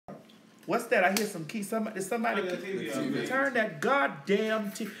What's that? I hear some key. Somebody turn that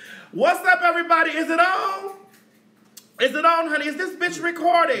goddamn TV. What's up, everybody? Is it on? Is it on, honey? Is this bitch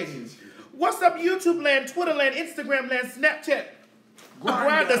recording? What's up, YouTube land, Twitter land, Instagram land, Snapchat,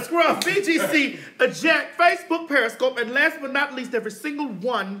 Grindr, Scrub, VGC, Eject, Facebook, Periscope, and last but not least, every single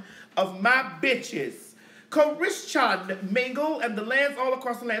one of my bitches. Christian Mingle and the lands all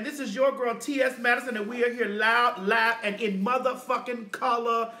across the land. This is your girl, T.S. Madison, and we are here loud, live, and in motherfucking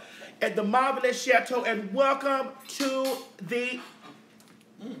color at the Marvelous Chateau, and welcome to the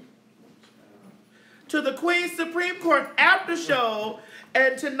Queen's Supreme Court after show.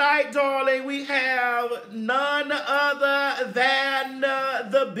 And tonight, darling, we have none other than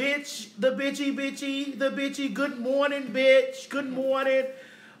the bitchy. Good morning, bitch. Good morning,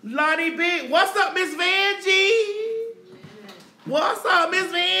 Lonnie B. What's up, Miss Vanjie? What's up,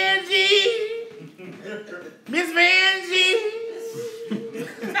 Miss Vanjie? Miss Vanjie?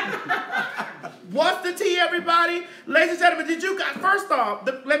 What's the tea, everybody? Ladies and gentlemen, did you guys, first off,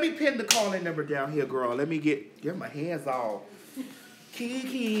 let me pin the call-in number down here, girl. Let me get my hands off.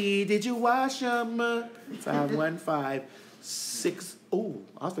 Kiki, did you wash them? 515-6. Oh,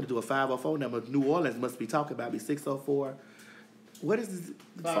 I was going to do a 504 number. New Orleans must be talking about me. 604. What is this?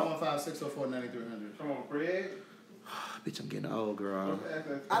 515-604-9300. Come on, Fred. Bitch, I'm getting old, girl.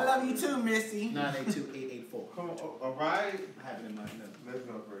 I love you too, Missy. 982-884. Come on, all right. I have it in my notes. Let's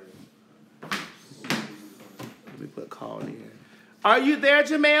go, Fred. Let me put a call in. Are you there,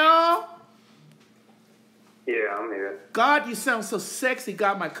 Jamel? Yeah, I'm here. God, you sound so sexy.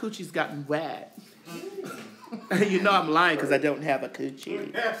 God, my coochie's gotten wet. You know I'm lying because I don't have a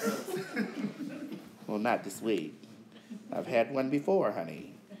coochie. Well, not this week. I've had one before,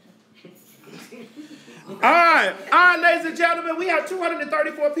 honey. All right, ladies and gentlemen, we have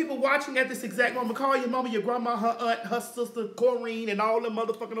 234 people watching at this exact moment. Call your mama, your grandma, her aunt, her sister, Corrine, and all them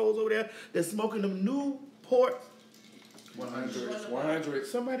motherfucking hoes over there that's smoking them Newport 100.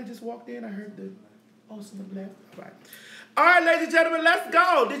 Somebody just walked in. I heard the someone left. All right, ladies and gentlemen, let's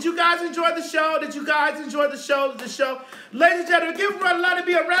go. Did you guys enjoy the show? Ladies and gentlemen, give Lonnie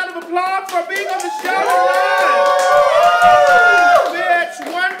B a round of applause for being on the show tonight. Bitch,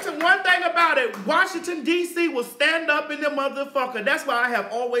 one thing about it, Washington, D.C. will stand up in the motherfucker. That's why I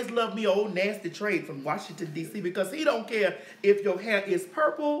have always loved me old nasty trade from Washington, D.C. because he don't care if your hair is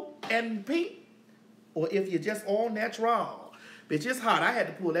purple and pink or if you're just all natural. Bitch, it's hot. I had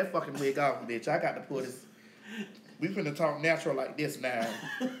to pull that fucking wig off, bitch. I got to pull this. We finna talk natural like this now.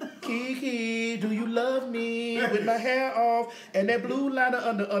 Kiki, do you love me? With my hair off and that blue liner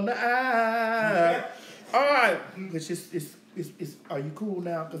under eye. All right. It's just, it's are you cool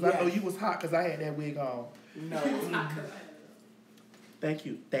now? Because I know you was hot because I had that wig on. No, it's not. Thank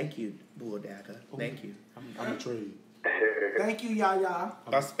you, Bulldagger. Thank you. I'm a trade. Thank you, Yaya.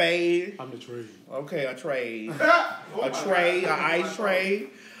 A spade. I'm the trade. Okay, a trade. A ice tray.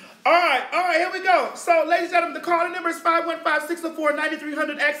 All right, here we go. So, ladies and gentlemen, the calling number is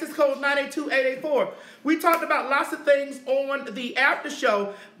 515-604-9300, access code 982-884. We talked about lots of things on the after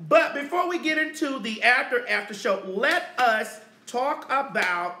show, but before we get into the after show, let us talk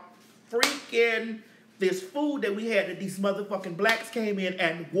about freaking this food that we had that these motherfucking blacks came in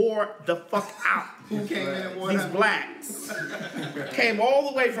and wore the fuck out. Who came in and wore these blacks came all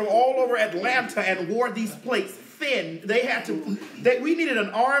the way from all over Atlanta and wore these plates thin. They had to. We needed an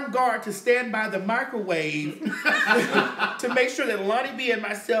armed guard to stand by the microwave to make sure that Lonnie B and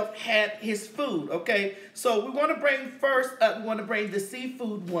myself had his food. Okay, so we want to bring first up. We want to bring the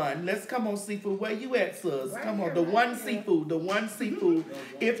seafood one. Let's come on, seafood. Where you at, sus? Come on, the one seafood. The one seafood.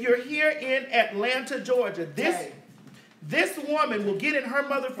 If you're here in Atlanta, Georgia, this woman will get in her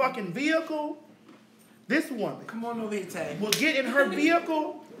motherfucking vehicle. This woman, come on over here, Tay, will get in her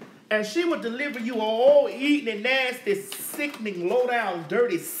vehicle and she will deliver you a whole eating and nasty, sickening, low-down,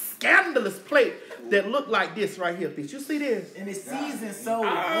 dirty, scandalous plate that look like this right here, bitch. You see this? And it's seasoned so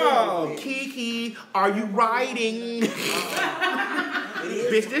well. Bitch. Kiki, are you riding?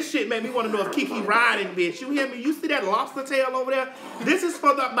 Bitch, this shit made me want to know if Kiki riding, bitch. You hear me? You see that lobster tail over there? This is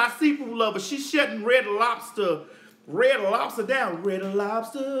for my seafood lover. She's shutting red lobster down. Red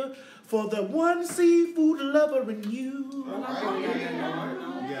lobster for the one seafood lover in you.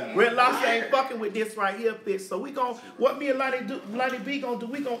 Red Lobster ain't fucking with this right here, bitch. So we gon' what me and Lonnie B gonna do?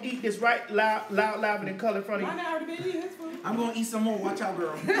 We gonna eat this right loud, and in color in front of you. I'm gonna eat some more. Watch out,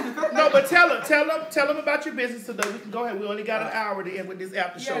 girl. No, but tell them about your business today. We can go ahead. We only got an hour to end with this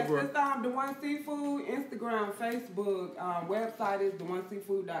after show, girl. It's The One Seafood, Instagram, Facebook, website is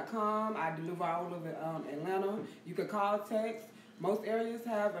theoneseafood.com. I deliver all over Atlanta. You can call, text. Most areas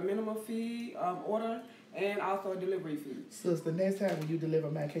have a minimum fee order. and also a delivery fee. Sister, next time when you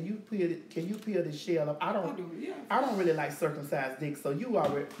deliver, man, can you peel the shell up? I don't really like circumcised dick, so you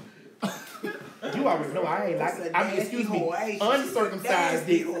already know I ain't like it. I mean, excuse me, uncircumcised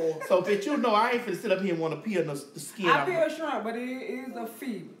dick. So, bitch, you know I ain't finna sit up here and want to peel the skin I out. peel shrimp, but it is a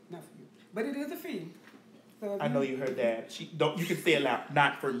fee. Not for you, but it is a fee. So I know you heard that. You can say it loud,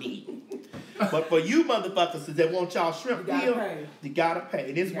 not for me. But for you motherfuckers that want y'all shrimp peeled, you gotta pay.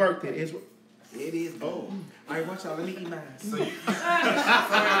 And it's worth it. It is. Oh. All right, watch y'all. Let me eat mine. So you, wait,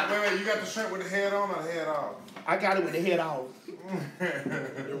 you got the shrimp with the head on or the head off? I got it with the head off.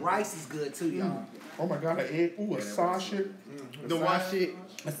 The rice is good too, y'all. Oh my God, an egg. Ooh, a sausage. The what shit?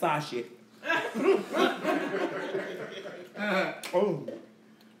 A sausage. Oh.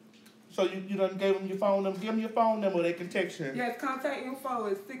 So you done gave them your phone number. Give them your phone number. They can text you. Yes, contact info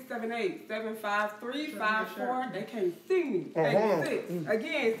is 678-753-54. They can't see me. 86.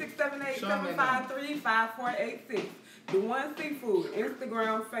 Again, 678-753-5486. The One Seafood,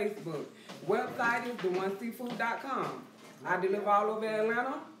 Instagram, Facebook. Website is theoneseafood.com. I deliver all over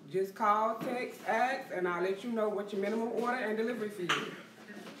Atlanta. Just call, text, ask, and I'll let you know what your minimum order and delivery fee is.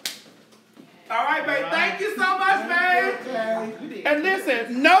 All right, babe. Thank you so much, babe. And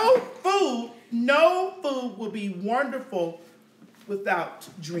listen, no food would be wonderful without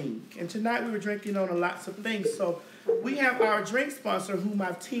drink. And tonight we were drinking on lots of things. So we have our drink sponsor whom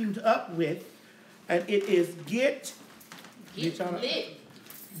I've teamed up with, and it is Get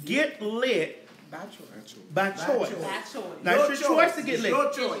Lit. By choice. Now it's your choice to get lit. Your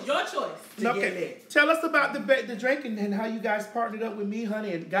choice. Okay. Tell us about the drinking and how you guys partnered up with me,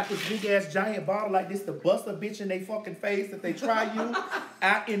 honey, and got this big ass giant bottle like this to bust a bitch in their fucking face if they try you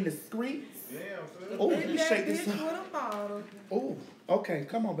out in the streets. Yeah, oh, let me shake this up. Oh, okay.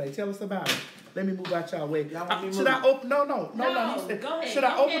 Come on, babe. Tell us about it. Let me move out y'all way. Should I open? No. Go ahead. Should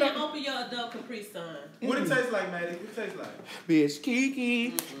I open up? Open your adult Capri Sun. What it tastes like, Maddie? What it tastes like? Bitch,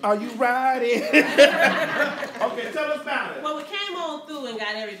 Kiki, are you riding? Okay, tell us about it. Well, we came on through and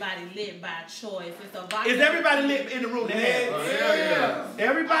got everybody lit by choice. It's a vodka. Is everybody lit in the room? Yeah.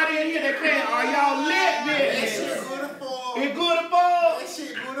 Everybody in here that can, are y'all lit, bitch? It good to fall.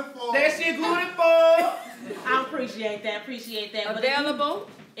 That shit good to fall. I appreciate that. Available?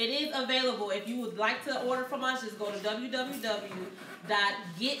 It is available. If you would like to order from us, just go to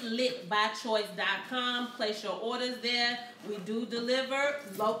www.getlitbychoice.com. Place your orders there. We do deliver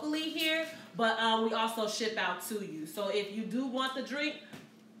locally here, but we also ship out to you. So if you do want the drink,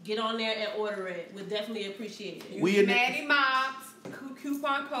 get on there and order it. We'll definitely appreciate it. Use Maddie Mobs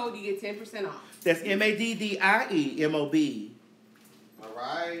coupon code, you get 10% off. That's MADDIEMOB.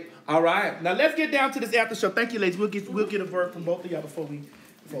 All right. Now let's get down to this after show. Thank you, ladies. We'll get a word from both of y'all before we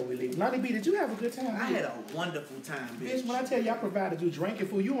leave. Lonnie B, did you have a good time? I had a wonderful time, bitch. Bitch, when I tell you I provided you drinking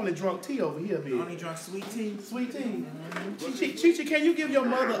food, you only drunk tea over here, bitch. I only drunk sweet tea. Sweet tea. Chichi, can you give your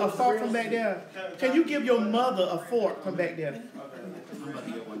mother a fork from back there? Can you give your mother a fork from back there?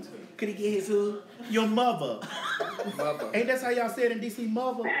 Could he get his hood? Your mother. Ain't that how y'all said in DC,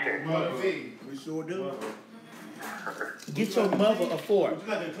 mother? We sure do. Get your mother a fork. Would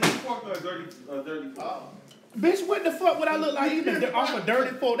you like a clean fork or a dirty fork? Bitch, what the fuck would I look like even off a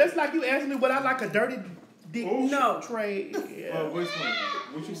dirty fork? That's like you asking me would I like a dirty dick tray. Yeah. Which one?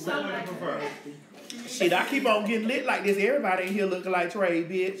 What you prefer? Shit, I keep on getting lit like this. Everybody in here looking like Trey,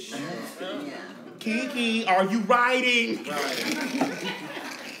 bitch. Kiki, are you riding?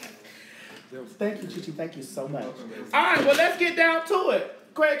 Thank you, Chichi. Thank you so much. All right, well, let's get down to it.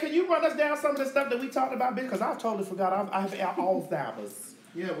 Craig, can you run us down some of the stuff that we talked about, bitch? Because I totally forgot. I have Alzheimer's.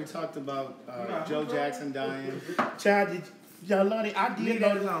 Yeah, we talked about Joe Jackson dying. Child, LONNIE, I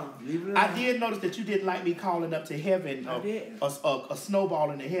did notice that you didn't like me calling up to heaven a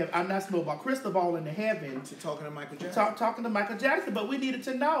snowball in the heaven. I'm not snowball, crystal ball in the heaven. Talking to Michael Jackson. Talking to Michael Jackson, but we needed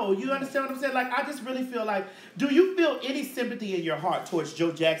to know. You understand what I'm saying? Like, I just really feel like, do you feel any sympathy in your heart towards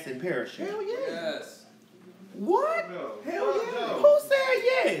Joe Jackson perishing? Hell yeah. Yes. What? No. Hell yeah. Who said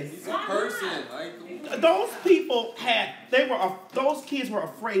yes? He's a person. Those people those kids were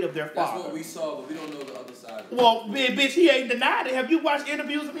afraid of their father. That's what we saw, but we don't know the other side. Well, bitch, he ain't denied it. Have you watched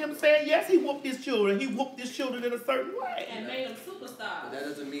interviews of him saying, yes, he whooped his children. He whooped his children in a certain way. And made them superstars. But that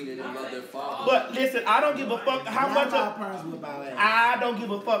doesn't mean they didn't love their father. But listen, I don't give a fuck how much of... I don't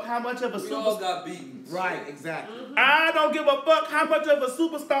give a fuck how much of a superstar... We all got beaten. Right, exactly. I don't give a fuck how much of a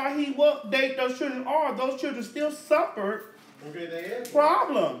superstar he those children are. Those children still suffered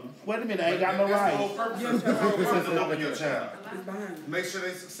problems. Wait a minute, I ain't got no right. Your child. Make sure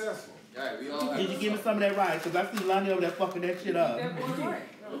they're successful. Right, we all Did you give me some of that rice? Because I see LONNIE over there fucking that shit up. You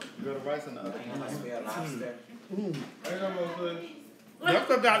got a rice in the oven. That's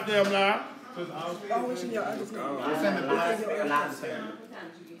a goddamn lie. Oh, what's in your other thing? It's in the glass.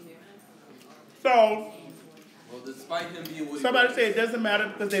 So, Well, despite him being what he somebody was, said it doesn't matter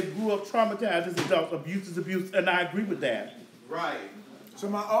because they grew up traumatized as adults. Abuse is abuse, and I agree with that. Right. So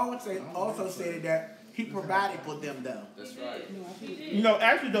my own also said that he provided for them though. that's right. You know,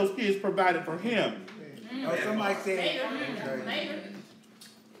 actually, those kids provided for him. Or somebody said,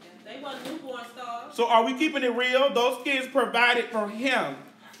 They wasn't newborn stars. So, are we keeping it real? Those kids provided for him.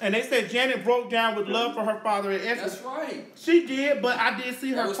 And they said Janet broke down with love for her father and essence. That's right. She did, but I did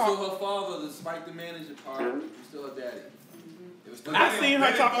see That her was talk. still her father, despite the manager part. He was still her daddy. It was still I seen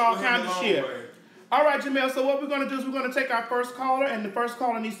her talk all kinds of shit. All right, Jamel, so what we're going to do is we're going to take our first caller, and the first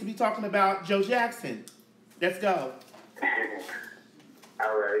caller needs to be talking about Joe Jackson. Let's go.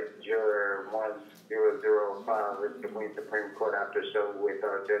 All right, juror 1005 is the Queen Supreme Court after show with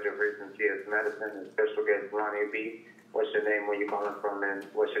our Judge of Reason, T.S. Madison, and special guest LONNIE B. What's your name, where you calling from, and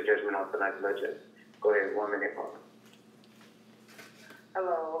what's your judgment on tonight's legend? Go ahead, 1 minute, caller.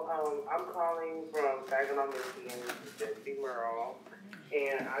 Hello, I'm calling from Saginaw, Michigan, Jesse Merle,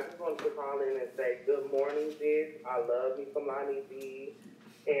 and I just wanted to call in and say good morning, sis. I love me some Lonnie B,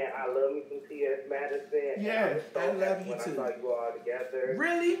 and I love me some T.S. Madison. Yes, and I love you when too. I saw you all together.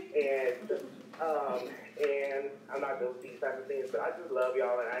 really? And I'm not gonna see these type of things, but I just love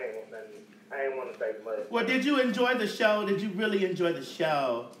y'all, and I ain't want to say much. Well, did you enjoy the show? Did you really enjoy the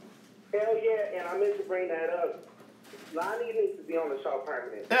show? Hell yeah, and I meant to bring that up. Lonnie needs to be on the show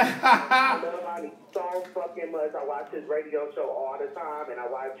permanent. I love Lonnie so fucking much. I watch his radio show all the time, and I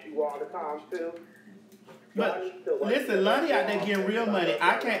watch you all the time too. But listen, Lonnie out there getting real money.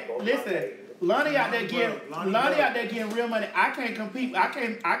 I can't listen. Lonnie out there getting real money. I can't compete. I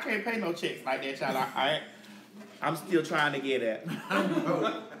can't pay no checks like that, child. I'm still trying to get it.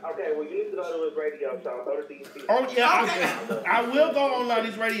 Okay, well, you need to go to his radio show. Go to DC. Oh yeah, I will go on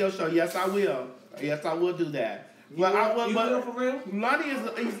Lonnie's radio show. Yes, I will. Yes, I will do that. Well, You will for real? Lonnie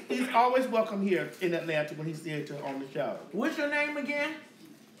he's always welcome here in Atlanta when he's here on the show. What's your name again?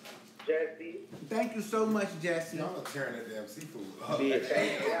 Jesse. Thank you so much, Jesse. Y'all are tearing that damn seafood. Bitch.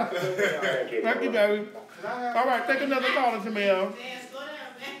 Thank you. Thank you, baby. All right, take another caller, Jamel. Hey,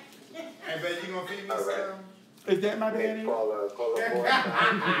 baby, you gonna feed me some? Is that my daddy? Caller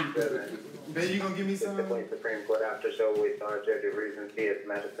 457. Baby, you gonna give me It's the some? Queen Supreme Court after show with our Judge of Reason, T.S.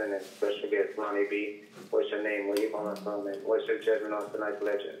 Madison, and special guest LONNIE B. What's your name, where you calling from, and what's your judgment on tonight's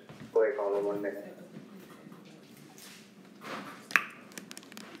legend? Go ahead, caller, 1 minute.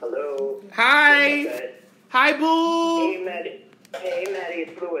 Hello. Hi. Hi, boo. Hey, Maddie. Hey, Maddie,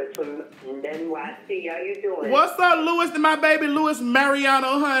 it's Louis from NYC. How you doing? What's up, Louis? My baby Louis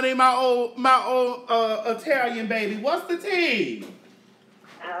Mariano, honey, my old Italian baby. What's the tea?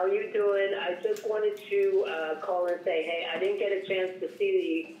 How you doing? I just wanted to call and say, hey, I didn't get a chance to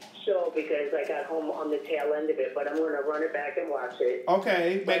see the show because I got home on the tail end of it, but I'm going to run it back and watch it.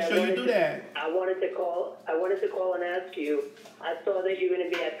 Okay, make sure you do that. I wanted to call and ask you. I saw that you're going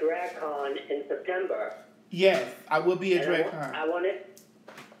to be at DragCon in September. Yes, I will be at And DragCon.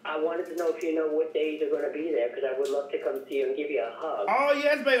 I wanted to know if you know what days you're going to be there because I would love to come see you and give you a hug. Oh,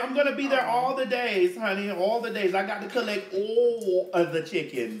 yes, babe. I'm going to be there all the days, honey. All the days. I got to collect all of the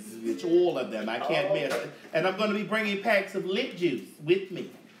chickens. It's all of them. I can't miss it. And I'm going to be bringing packs of lip juice with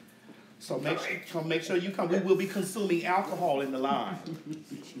me. So make sure you come. We will be consuming alcohol in the line.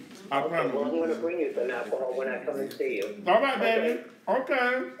 I promise. Well, I'm going to bring you some alcohol when I come and see you. All right, baby.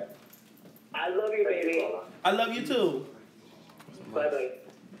 Okay. I love you, baby. I love you, too. Bye-bye.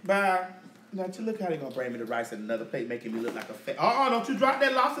 Bye. Now, look how they gonna bring me the rice in another plate, making me look like a fat. Don't you drop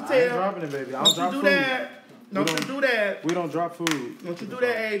that lobster I ain't tail. dropping it, baby. I Don't don't drop you do food. that. Don't you do that. We don't drop food. Don't you do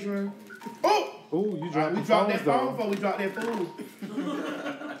that, Adrian. Oh! Ooh, you dropped We the dropped that phones, phone though. before we dropped that food.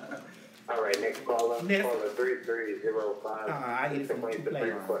 All right, next caller. Next. Caller 3305. I eat It's the some Queen two Supreme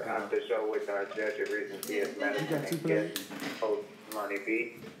flavors. Court after show with our Judge of Reason, T.S. Madison, and guest host LONNIE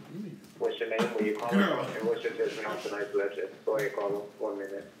B. What's your name, where you calling from, and what's your judgment on tonight's legend? Go ahead, caller. 1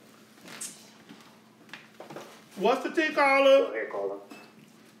 minute. What's the tea, Go caller? ahead, caller.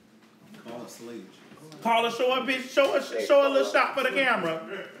 Call it sleep. Caller, show a bitch, show a little shot for the camera.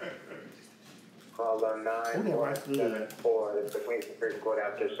 Caller Oh, that rice good. 9174. It's the Queen Supreme Court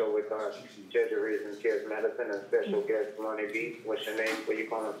after show with our Judge of Reason, T.S. Madison, and special guest LONNIE B. What's your name, where you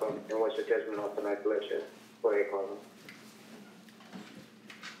calling from, and what's your judgment on tonight's legend? Go ahead, caller.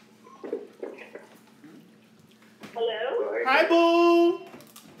 Hello? Go ahead. Hi, boo.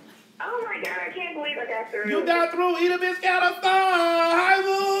 Oh, my God. I can't believe I got through. You got through. Eat a biscuit out of star. Hi,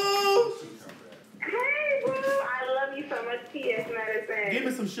 boo. Hey, boo. I love you so much, T.S. Madison. Give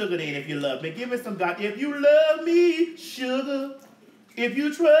me some sugar then if you love me. Give me some if you love me, sugar. If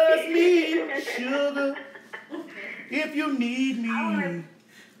you trust me, sugar. If you need me,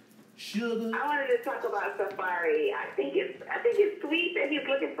 sugar. I wanted to talk about Safari. I think it's sweet that he's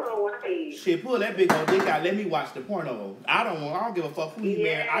looking for a wife. Shit, pull that big old dick out. Let me watch the porno. I don't give a fuck who you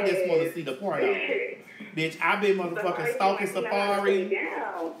marry. I just want to see the porno. Bitch, I've been motherfucking stalking Safari.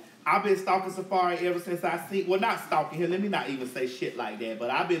 I've been stalking Safari ever since I see. Well, not stalking him. Let me not even say shit like that. But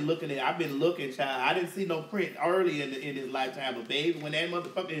I've been looking, child. I didn't see no print early in his lifetime. But baby, when that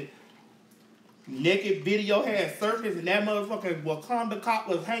motherfucking naked video had surfaced and that motherfucking Wakanda cop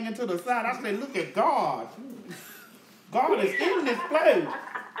was hanging to the side, I said, look at God. God is in this place.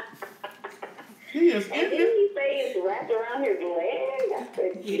 He is in this. And didn't he say it's wrapped around his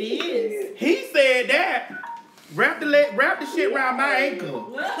leg? It is. He said that. Wrap the shit around my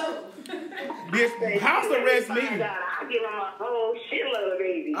ankle. Bitch, house arrest me. I'll give him a whole shitload of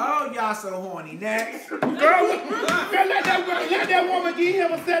babies. Oh, y'all so horny. Next. Girl, let that woman give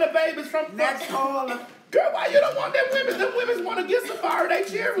him a set of babies from next caller. Girl, why you don't want them women? Them women want to get Safari, they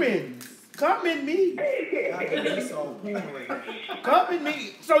cheering. Come in me. Come in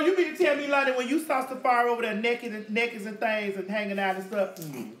me. So you mean to tell me, Lonnie, when you saw Safari over there naked and things and hanging out and stuff,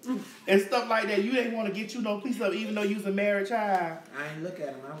 and stuff like that, you didn't want to get you no piece of, even though you was a married child? I ain't look at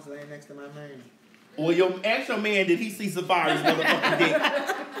him. I was laying next to my man. Well, ask your man, did he see Safari's motherfucking dick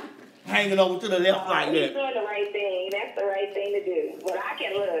hanging over to the left like that? He's doing the right thing. That's the right thing to do. But I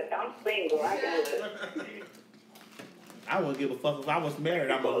can look. I'm single. I can look. I wouldn't give a fuck if I was married.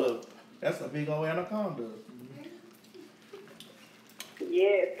 I'm gonna look. That's a big old anaconda.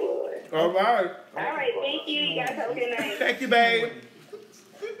 Yes, Lord. All right. All right, thank you. You guys have a good night. Thank you, babe.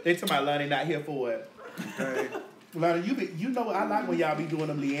 They talking about Lonnie not here for it. Lonnie, you know I like when y'all be doing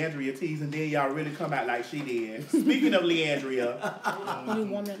them Leandria teas and then y'all really come out like she did. Speaking of Leandria.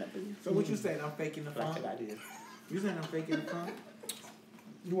 So what you saying? I'm faking the funk? You saying I'm faking the funk?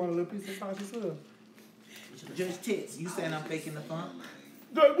 You want a little piece of sausage, sir? Judge Tits, you saying I'm faking the funk?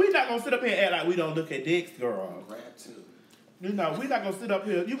 Girl, we not gonna sit up here and act like we don't look at dicks, girl. You know, we not gonna sit up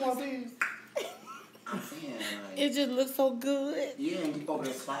here. You want to see? It just looks so good. Yeah, and you over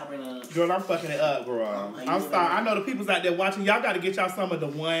there slobbering. Girl, I'm fucking it up, girl. I'm sorry. I know the people's out there watching. Y'all got to get y'all some of the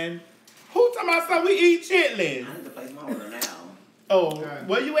one. Who talking about something? We eat chitlins. I need to place my order now. Oh,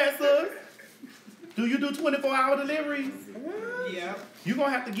 where you at, sis? Do you do 24-hour deliveries? Yeah. You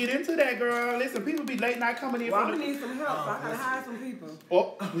gonna have to get into that, girl. Listen, people be late night coming in. Well, I'm gonna need some help. I gotta hire some people.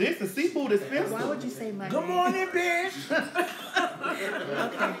 Oh, listen, seafood is expensive. Why would you say my Good name? morning, bitch.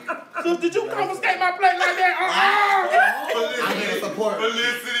 So did you confiscate my plate like that? I'm here to support.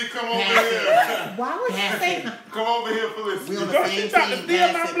 Felicity, come over here. Why would you say? Come over here, Felicity. Girl, she trying to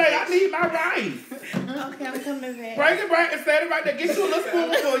steal my plate. I need my rice. Okay, I'm coming back. Break it back and set it right there. Get you a little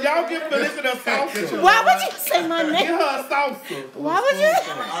spoonful. Y'all give Felicity a salsa. Why would you say my name? Get her a salsa. Why would you?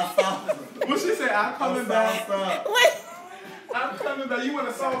 What she said? I'm coming back. Wait. I'm coming back. You want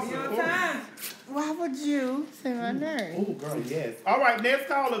a salsa? Why would you say my name? Oh, girl, yes. All right, next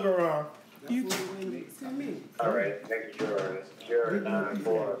caller, girl. All right, next juror. Juror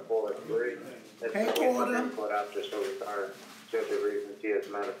 9443. Hey, Porter. Court after show start. Judge of Regency is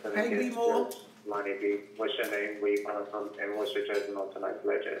Madison. Hey, against B-More. Judge Lonnie B. What's your name? Where you calling from? And what's your judgment on tonight's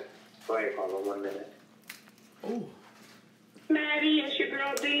legend? Go ahead, caller. 1 minute. Oh. Maddie, it's your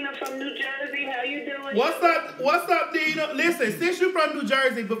girl Dina from New Jersey. How you doing? What's up, Dina? Listen, since you're from New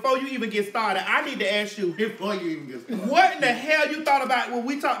Jersey, before you even get started, I need to ask you, Before you even get started. what in the hell you thought about when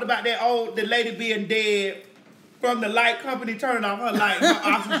we talked about the lady being dead from the light company turning off her light, her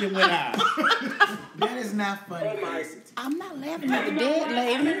oxygen went out? That is not funny. I'm not laughing at the dead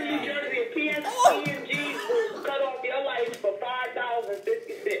lady. New Jersey, PSC&G will cut off your lights for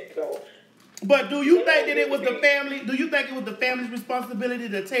 $5.50. So. But do you think that it was the family? Do you think it was the family's responsibility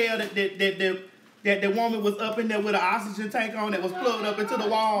to tell that the woman was up in there with an oxygen tank on that was plugged up into the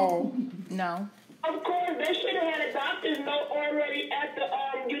wall? No. Of course, they should have had a doctor's note already at the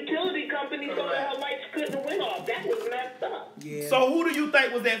utility company so that her lights couldn't went off. That was messed up. Yeah. So who do you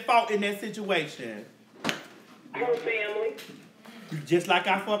think was at fault in that situation? Her family. Just like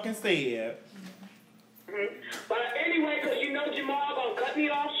I fucking said. But anyway, because you know Jamal gonna cut me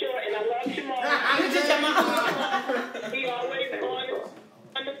off short, and I love Jamal. He always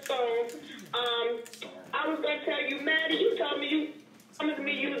on the phone. I was gonna tell you, Maddie, you told me you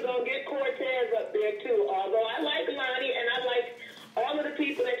was gonna get Cortez up there too. Although I like Lonnie and I like all of the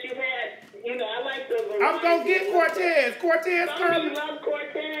people that you've had. You know, I like the. I'm gonna get Cortez. Cortez Curly. You love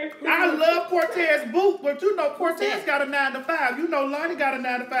Cortez. I love Cortez Boot, but you know Cortez got a 9 to 5. You know Lonnie got a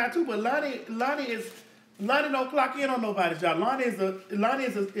 9 to 5 too, but Lonnie don't clock in on nobody's job. Lonnie is an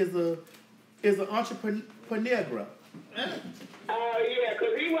entrepreneur. Yeah,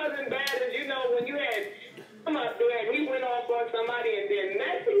 because he wasn't bad as, you know, when you had him up there and he went off on somebody and then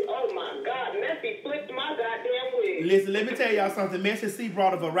Messi, oh my God, Messi flipped my goddamn wig. Listen, let me tell y'all something. Messi C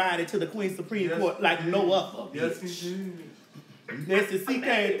brought a variety to the Queen's Supreme Court like no other. Yes, he did. Messi C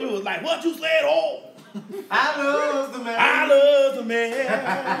came through. Was like, what you said? Oh, I love the man. I love the man.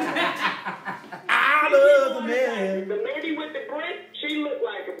 I love the man. The lady with the brick, she looked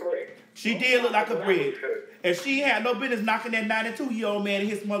like a brick. She did look like a brick. And she had no business knocking that 92-year-old man in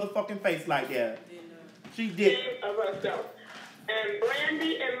his motherfucking face like that. She did. Of herself. And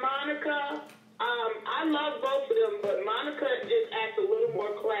Brandy and Monica, I love both of them, but Monica just acts a little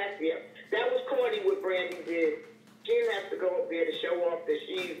more classier. That was corny what Brandy did. She didn't have to go up there to show off that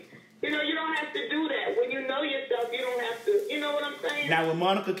she's, you know, you don't have to do that. When you know yourself, you don't have to, you know what I'm saying? Now, when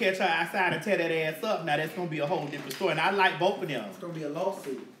Monica catch her outside and tear that ass up, now that's going to be a whole different story. And I like both of them. It's going to be a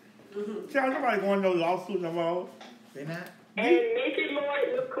lawsuit. Child, nobody going to no lawsuit no more. They not? And Nikki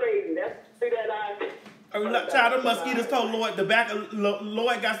Lloyd look crazy. That's that Child, the mosquitoes told Lloyd, the back of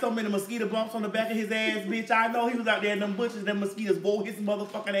Lloyd got so many mosquito bumps on the back of his ass, bitch. I know he was out there in them bushes, them mosquitoes wore his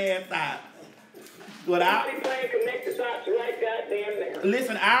motherfucking ass out. But playing connect the dots right goddamn now.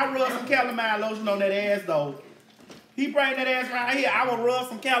 Listen, I rub some calamine lotion on that ass though. He bring that ass right here. I will rub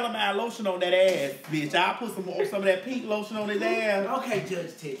some calamine lotion on that ass, bitch. I'll put some of that pink lotion on his ass. Okay,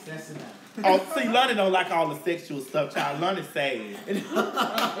 Judge Tix, that's enough. Oh, see, Lonnie don't like all the sexual stuff, child. Lonnie's sad.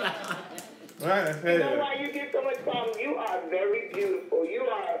 Right. You know why you get so much problems? You are very beautiful. You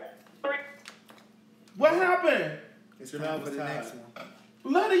are. What happened? It's time for the next one.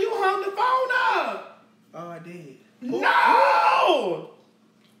 Lonnie, you hung the phone up. Oh, I did. No!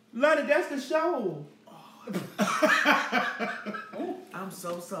 Lonnie, that's the show. I'm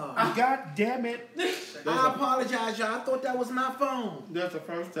so sorry. God damn it. I apologize, y'all. I thought that was my phone. That's the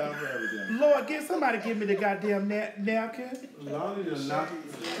first time for everything. Lord, somebody give me the goddamn napkin. Lonnie done knocked.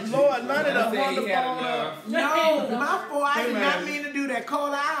 Lord, Lonnie done hung the phone up. No, my fault. I did not mean to do that.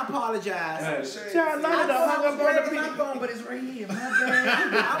 Caller, I apologize. Child, Lonnie done hung up on the my phone, but it's right here. My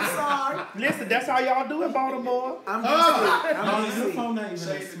bad. I'm sorry. Listen, that's how y'all do in Baltimore. I'm just Your phone not even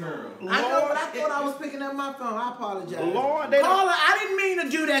smell. I know, but I thought I was picking up my phone. I apologize. Lord, Caller, I didn't mean to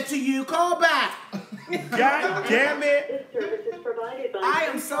do that to you. Call back. God damn it. This service is provided by I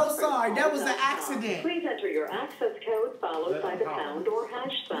am so sorry. That was an accident. Please enter your access code followed by the pound or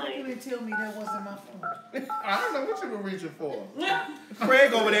hash Why sign. you didn't tell me that wasn't my phone? I don't know what you were reaching for.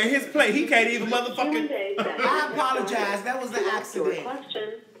 Craig over there, his plate, he can't even motherfucking. I apologize. That was an accident.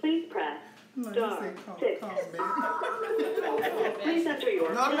 Question, please press star 6. Please enter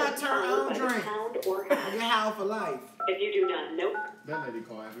your No, I'm not turning on by the drink. pound or hash. You're high for life. If you do not know. That lady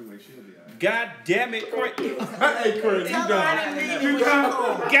call every way. She'll be all right. God damn it, Craig. Hey, Craig, Tell her I didn't mean it when she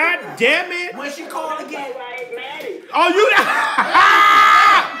called. God damn it. When she called again. Oh, you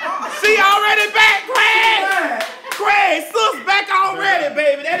She already back, Craig. Craig, sis back already,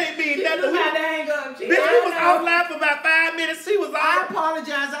 baby. That didn't mean nothing. Bitch, we was offline for about 5 minutes. She was I on.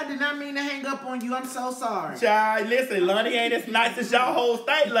 apologize. I did not mean to hang up on you. I'm so sorry. Child, listen, Lonnie ain't as nice as y'all whole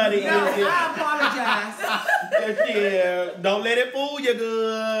state, Lonnie. No, I apologize. Yeah, don't let it fool you,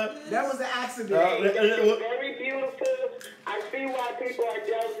 good. That was an accident. You're very beautiful. I see why people are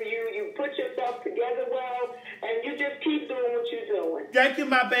jealous of you. You put yourself together well, and you just keep doing what you're doing. Thank you,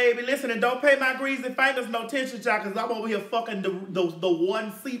 my baby. Listen, and don't pay my greasy fingers no attention, child, because I'm over here fucking the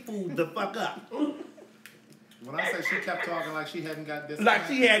one seafood the fuck up. When I say she kept talking like she hadn't got this. Like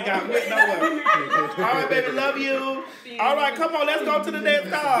she had got with nowhere. All right, baby, love you. All right, come on, let's go to the next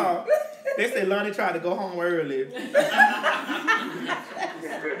call. They said Lonnie tried to go home early.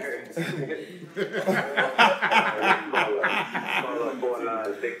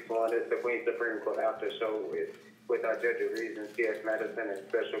 It's the Queen's Supreme Court AFTERSHOW with our Judge of Reason, C.S. Madison, and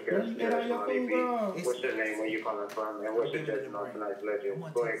special guest, LONNIE B. What's your name, where you calling from, and what's your judgment on tonight's legend?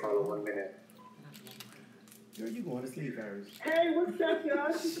 Go ahead, call it 1 minute. Girl, you going to sleep first. Hey, what's up, y'all?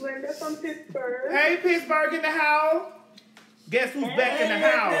 It's Linda from Pittsburgh. Hey, Pittsburgh in the house. Guess who's back in the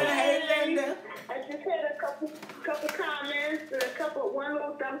house? Hey, Linda. I just had a couple comments, one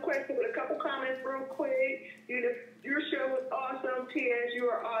little dumb question, but a couple comments real quick. Your show was awesome. T.S., you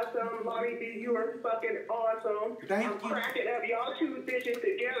are awesome. Lonnie B, you are fucking awesome. Thank I'm you. cracking up. Y'all two bitches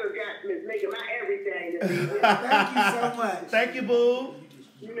together got me making my everything. Thank you so much. Thank you, boo.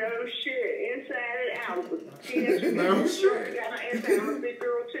 No shit, inside and out. T.S., no shit. Got my inside. I'm a big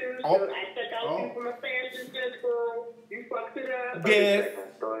girl too, so I check out you from a fashion just girl. You fucked it up.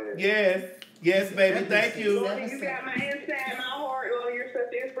 Yes, baby. Thank you. You got my inside, my heart. Oh, you're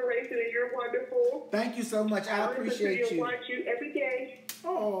such an inspiration, and you're wonderful. Thank you so much. I appreciate you. I watch you every day.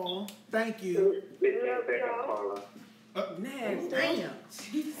 Oh, thank you. We love y'all. Damn.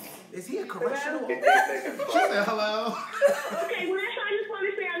 Is he a correctional? She said hello. Okay, well, that's all I just want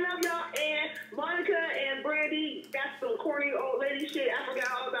to say. I love y'all. And Monica and Brandy, that's some corny old lady shit. I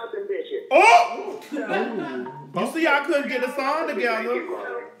forgot all about them bitches. Oh! You see, I couldn't get the song together.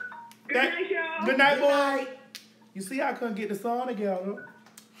 Good night, y'all. Good night, boy. You see, I couldn't get the song together.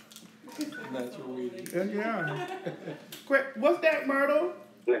 Yeah. What's that, Myrtle?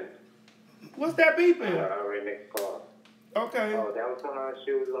 What's that beeping? Alright, next call. Okay. Oh, that was when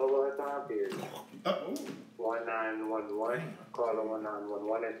she was over her time period. 1911. Caller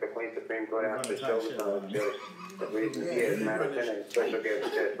 1911 is the Queen Supreme Court after show Judge. The reason here is Madison and special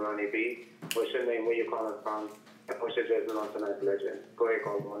guest Judge Lonnie B. What's your name? Where you calling from? And what's your judgment on tonight's legend? Go ahead,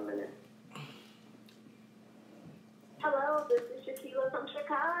 call 1 minute. Hello, this is Shaquila from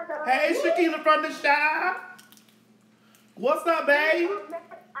Chicago. Hey, Shaquila from the shop. What's up, babe?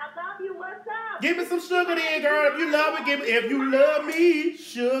 I love you. What's up? Give me some sugar then, girl. If you love me, if you love me,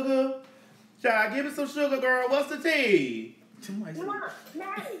 sugar. Child, give me some sugar, girl. What's the tea? Maddie,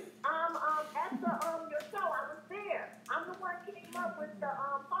 after your show, I was there. I'm the one who came up with the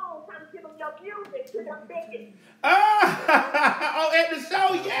phone trying to give them your music to them thinking. Oh, at the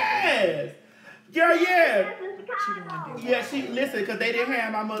show, yes. Girl, yeah. Yeah, she listen, because they didn't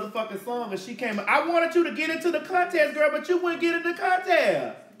have my motherfucking song, and she came up. I wanted you to get into the contest, girl, but you wouldn't get in the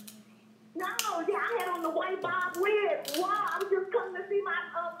contest. No, yeah, I had on the white bob wig. Wow, I was just coming to see my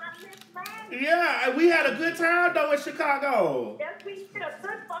Miss Maddie. Yeah, and we had a good time, though, in Chicago. Yes, we did a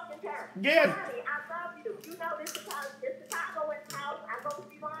good fucking time. Yes. Lonnie, I love you. You know this Chicago in house. I go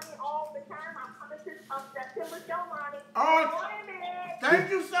see Lonnie all the time. I'm coming to September show, Lonnie. Oh, thank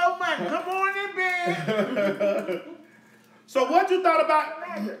you so much. Come on in, babe. So what you thought about?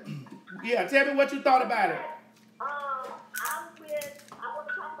 Yeah, tell me what you thought about it. I want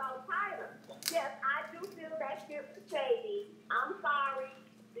to talk about Tyler. Yes, I do feel that shit was shady. I'm sorry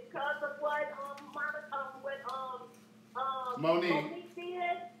because of what Monique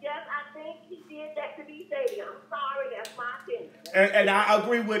did. Yes, I think he did that to be shady. I'm sorry, that's my opinion. And I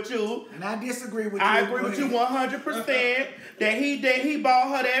agree with you. And I disagree with you. I agree with you 100% that he bought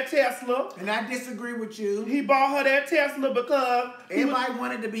her that Tesla. And I disagree with you. He bought her that Tesla because everybody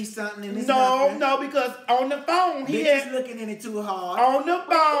wanted to be something in this. No, because on the phone he was looking in it too hard. On the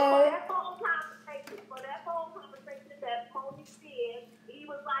phone. For that phone conversation that Monique did, he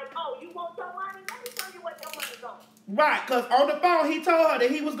was like, "Oh, you want your money? Let me show you what your money's on." Right, because on the phone, he told her that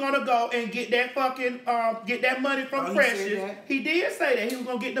he was going to go and get that fucking, get that money from Precious. He did say that. He was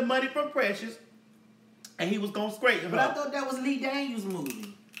going to get the money from Precious, and he was going to scrape her. But I thought that was Lee Daniels'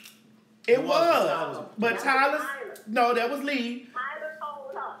 movie. It was. But Tyler, no, that was Lee. Tyler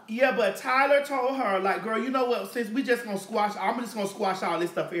told her. Yeah, but Tyler told her, like, girl, you know what, since we just going to I'm just going to squash all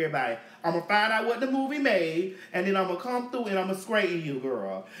this stuff for everybody. I'm going to find out what the movie made, and then I'm going to come through and I'm going to scrape you,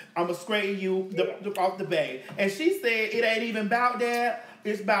 girl. I'm going to scrape you off the bay. And she said it ain't even about that.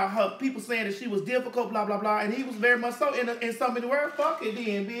 It's about her, people saying that she was difficult, blah, blah, blah. And he was very much so in so many words, fuck it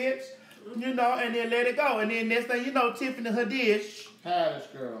then, bitch. You know, and then let it go. And then next thing you know, Tiffany her dish. Paris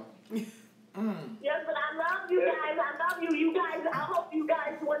girl. Yes, but I love you guys. I love you. You guys, I hope you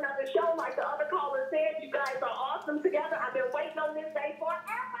guys do another show like the other caller said. You guys are awesome together. I've been waiting on this day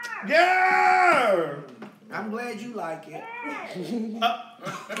forever. Yeah! I'm glad you like it.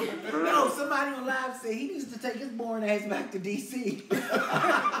 No, somebody on live said he needs to take his boring ass back to D.C.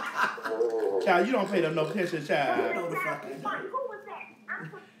 Child, you don't pay them no attention, child. No, the fuck is. Who was that? I'm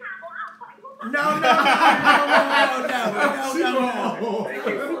from Chicago. No.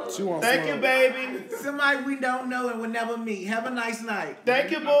 Thank you, baby. Somebody we don't know and will never meet. Have a nice night.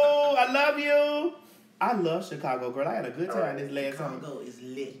 Thank you, boo. I love you. I love Chicago, girl. I had a good time this last time. Chicago is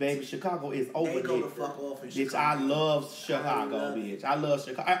lit. Baby, Chicago is over They go lit. the fuck off in Bitch, Chicago. I love Chicago, bitch. I love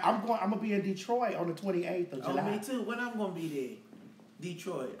Chicago. I'm going to be in Detroit on the 28th of July. Oh, me too. When I'm going to be there?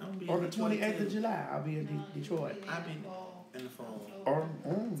 Detroit. I'm be On the Detroit 28th too. of July, I'll be in Detroit. I've been in the fall.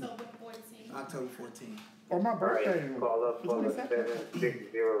 October 14th. On my birthday. Call up for the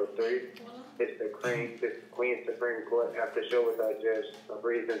 7603. It's the Queen Supreme Court after show with our judge of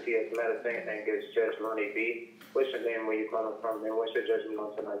reason T.S. Madison and guest Judge Lonnie B. What's your name, where you calling from, and what's your judgment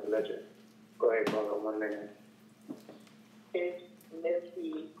on tonight's legend? Go ahead, call up 1 minute. It's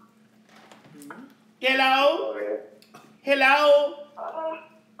Missy. Hello? Go ahead. Hello?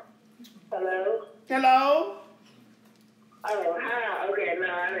 Hello? Hello? Oh, hi. Okay, no,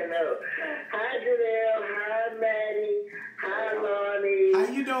 I didn't know. Hi, Janelle. Hi, Maddie. Hi, Lonnie. How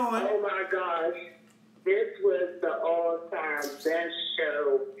you doing? Oh, my gosh. This was the all-time best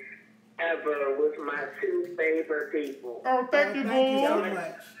show ever with my two favorite people. Oh, thank you, Thank you boo. so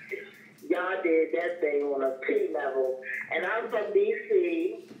much. Y'all did that thing on a P level. And I'm from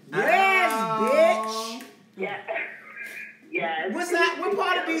DC. Yes, bitch. Yeah. Yes. What's that? What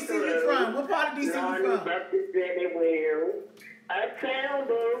part of DC you from? What part of DC you from? Represented well. Uptown,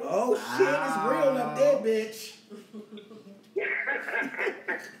 boo. Oh shit, it's real up there, bitch.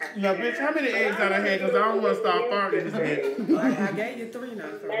 Now, bitch, how many eggs did I have? Because I don't want to start farting this bitch. I gave you 3 now.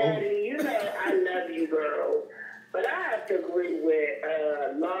 So. Maddie, you know I love you, girl. But I have to agree with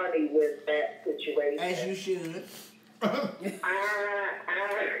Lonnie with that situation. As you should.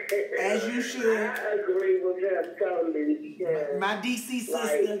 As you should. I agree with him totally because my DC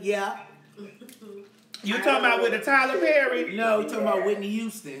sister, yeah. You talking about with the Tyler Perry? No, you talking about Whitney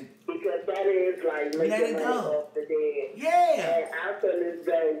Houston. because that is like making money off the dead. Yeah. And I feel as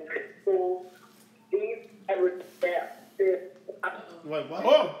though people, these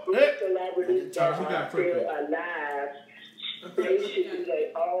celebrities that are still alive, they should do their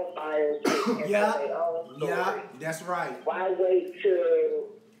own biopic and their own story. Yeah, that's right. Why wait till,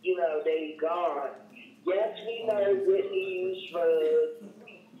 they gone? Yes, we know Whitney used drugs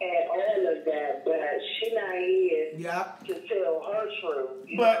and all of that, but she not here to tell her truth.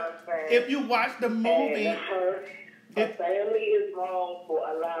 You know what I'm saying? If you watch the movie, and her family is wrong for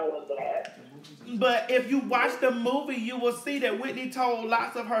allowing that. But if you watch the movie, you will see that Whitney told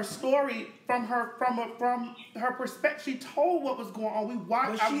lots of her story from her perspective. She told what was going on. We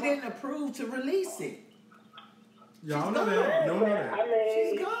watched. But she didn't approve to release it. Y'all know that. Don't know that. I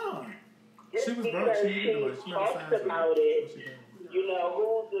mean, she's gone. She was broke. She talked about it.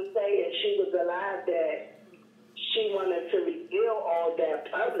 Who's to say if she was alive that she wanted to reveal all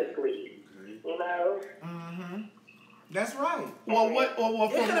that publicly? Mm-hmm. That's right. Well, it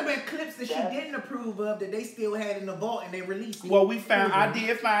could have been clips that she didn't approve of that they still had in the vault and they released it. Well, I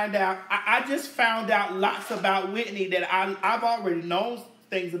did find out. I just found out lots about Whitney that I've already known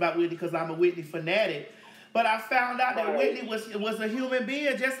things about Whitney because I'm a Whitney fanatic. But I found out that Whitney was a human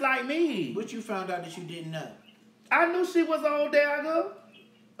being just like me. But you found out that you didn't know. I knew she was an old dagger.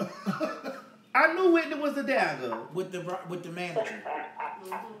 I knew Whitney was a dagger. With the manager.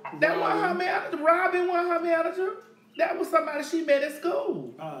 That wasn't her manager. Robin wasn't her manager. That was somebody she met at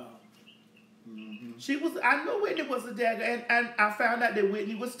school. She was. I knew Whitney was a dagger, and I found out that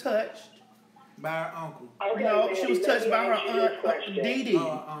Whitney was touched by her uncle. Okay, no, man, she was touched by her aunt, Dee Dee.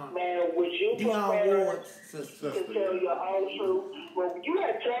 Man, would you prefer to tell your own truth? Well, you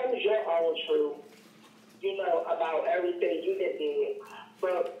had told your own truth, about everything you did.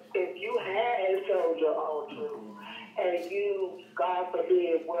 But if you had told your own truth, and you, God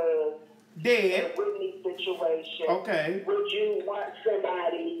forbid, was dead, in Whitney's situation, okay, would you want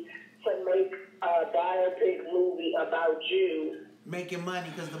somebody to make a biopic movie about you? Making money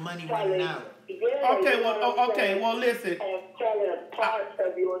because the money running out. Yeah, well, listen. And telling parts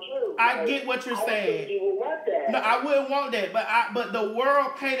of your truth. I get what you're saying. You would want that. No, I wouldn't want that. But the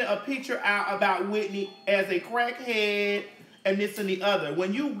world painted a picture out about Whitney as a crackhead and this and the other.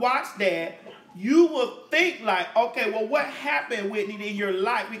 When you watch that, you will think like, okay, well, what happened, Whitney, in your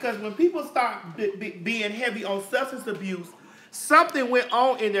life? Because when people start being heavy on substance abuse, something went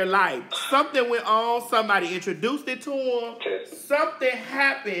on in their life. Something went on. Somebody introduced it to them. Something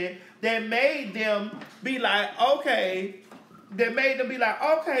happened that made them be like, okay. That made them be like,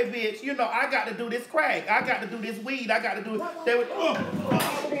 okay, bitch, I got to do this crack. I got to do this weed. I got to do it. They would,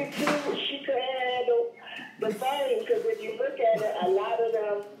 She could handle the thing, because if you look at it, a lot of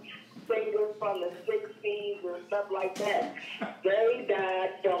them singers from the 60s and stuff like that, they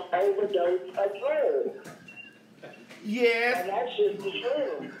died from overdose of drugs. Yes. And that's just the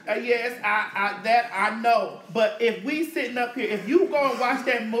truth. Yes, I know. But if we sitting up here, if you go and watch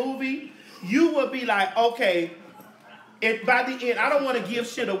that movie, you will be like, okay, if by the end, I don't want to give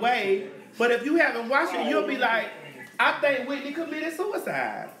shit away, but if you haven't watched it, you'll be like, I think Whitney committed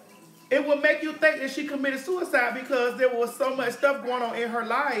suicide. It will make you think that she committed suicide because there was so much stuff going on in her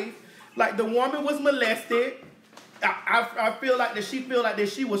life. Like the woman was molested. I feel like that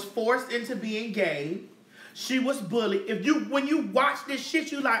she was forced into being gay. She was bullied. When you watch this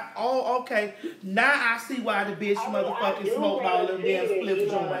shit, you like, oh, okay. Now I see why the bitch motherfucking smoked all them damn split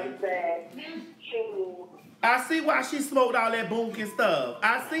joints. I see why she smoked all that boonkin stuff.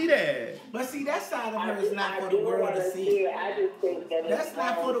 I see that. But see, that side of her is not for the world to see. I just think that's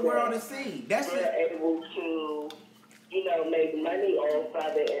not for the world to see. That's just able to, make money off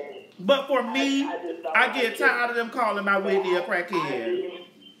of it. But for me, I get tired of them calling my Whitney a crackhead.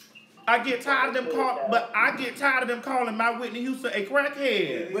 I get tired of them calling my Whitney Houston a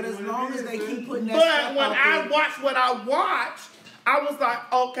crackhead. But as long as they keep putting that stuff when I watched what I watched, I was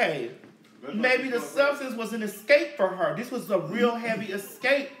like, okay, maybe the substance was an escape for her. This was a real heavy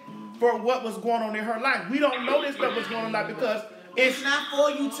escape for what was going on in her life. We don't know this stuff was going on in her life because it's not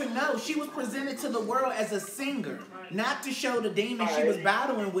for you to know. She was presented to the world as a singer, not to show the demons she was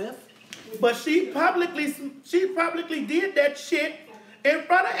battling with. But she publicly did that shit in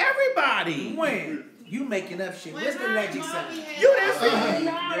front of everybody. When? You making up shit. Where's the legend sign? You didn't see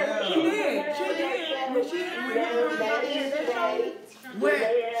it. When?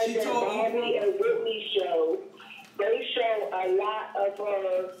 She told Bobby and Whitney show, they show a lot of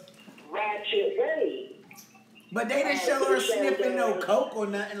her ratchet ways. But they didn't show her sniffing no coke or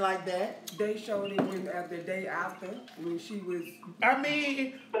nothing like that. They showed it when the day after when she was. I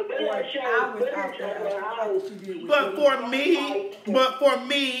mean, but for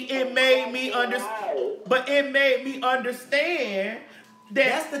me, it made me understand. But it made me understand that.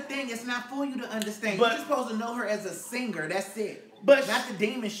 That's the thing. It's not for you to understand. You're just supposed to know her as a singer. That's it. But not the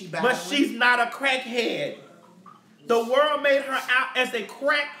demon she battling. But she's not a crackhead. The world made her out as a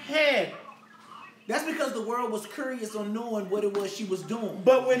crackhead. That's because the world was curious on knowing what it was she was doing.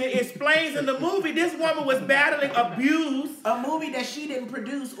 But when it explains in the movie, this woman was battling abuse. A movie that she didn't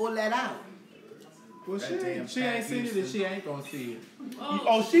produce or let out. Well, she ain't seen it and she ain't gonna see it.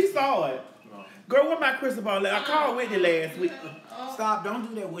 Oh, she saw it. Girl, what my crystal ball? I called Whitney last week. Stop, don't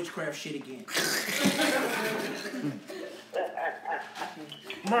do that witchcraft shit again.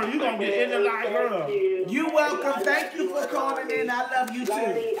 Murray, you gonna get in the light, girl. You're welcome. Thank you for calling in. I love you too.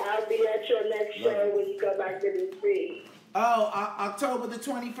 Lonnie, I'll be at your next show when you come back to DC. Oh, October the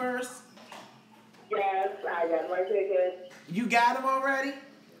 21st? Yes, I got my tickets. You got them already?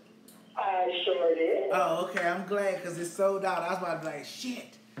 I sure did. Oh, okay. I'm glad because it's sold out. I was about to be like,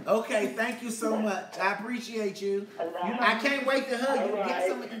 shit. Okay, thank you so much. I appreciate you. I can't wait to hug you. Get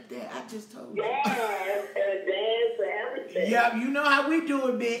some of that. I just told you. Yes, and dance and everything. Yeah, you know how we do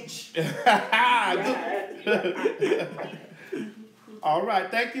it, bitch. All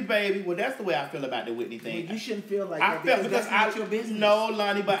right, thank you, baby. Well, that's the way I feel about the Whitney thing. Well, you shouldn't feel like I that felt because that's not your business. No,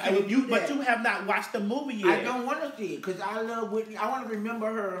 Lonnie, but you that. have not watched the movie yet. I don't want to see it because I love Whitney. I want to remember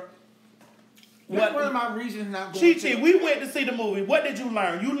her. That's one of my reasons not going Chi, we went to see the movie. What did you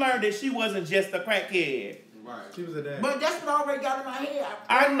learn? You learned that she wasn't just a crackhead. Right. She was a dad. But that's what I already got in my head.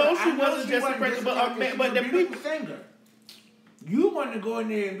 I know she wasn't just a crackhead, but the people singer. You want to go in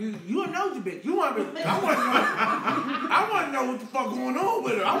there and be, you a nosy bitch. You want to be, I want to know what the fuck going on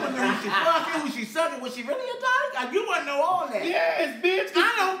with her. I want to know what she fucking, what she sucking, was she really a dog? You want to know all that. Yes, bitch.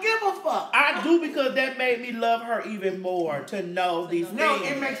 I don't give a fuck. I do because that made me love her even more to know these things. No,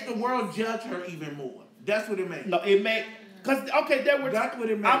 it makes the world judge her even more. That's what it makes. No, it makes... Because, okay, there were... That's what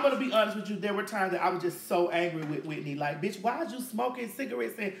it makes. I'm going to be honest with you. There were times that I was just so angry with Whitney. Like, bitch, why are you smoking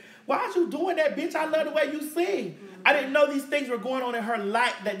cigarettes? And why are you doing that, bitch? I love the way you sing. I didn't know these things were going on in her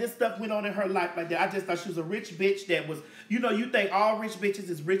life, that this stuff went on in her life like that. I just thought she was a rich bitch that was... You know, you think all rich bitches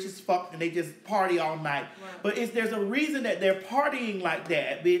is rich as fuck and they just party all night. Right. But there's a reason that they're partying like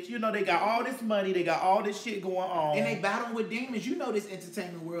that, bitch. You know, they got all this money. They got all this shit going on. And they battle with demons. You know this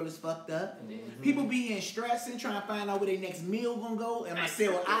entertainment world is fucked up. Mm-hmm. People be in stressing, trying to find out where their next meal gonna go. Am I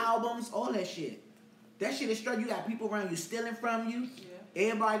sell albums? All that shit. That shit is straight. You got people around you stealing from you. Yeah.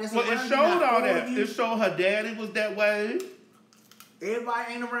 Everybody that's around you. Well, it showed all that. It showed her daddy was that way.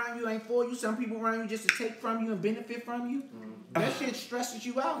 Everybody ain't around you, ain't for you. Some people around you just to take from you and benefit from you. That shit stresses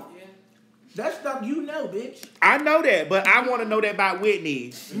you out. Yeah. That stuff you know, bitch. I know that, but I want to know that about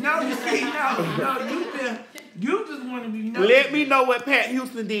Whitney. No, you see, you just want to be known. Let me know what Pat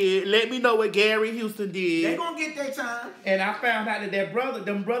Houston did. Let me know what Gary Houston did. They gonna get their time. And I found out that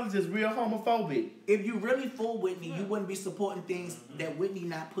them brothers is real homophobic. If you really for Whitney, you wouldn't be supporting things that Whitney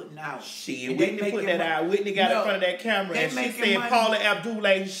not putting out. Shit, Whitney put that out. Whitney got in front of that camera and she said Paula Abdul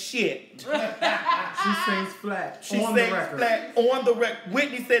ain't shit. She sings flat. She sings flat on the record.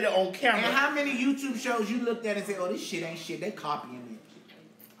 Whitney said it on camera. And how many YouTube shows you looked at and said, oh, this shit ain't shit. They copying it.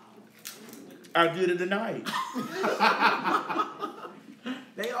 I did it tonight.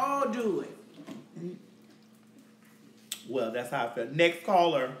 They all do it. Well, that's how I feel. Next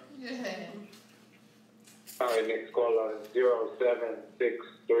caller. All right, next caller,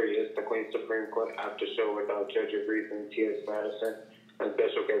 0763. It's the Queen Supreme Court after show without Judge of Reason, T.S. Madison, and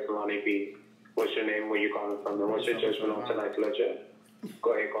special guest Lonnie B. What's your name? Where you calling from? And what's your judgment on tonight's lecture?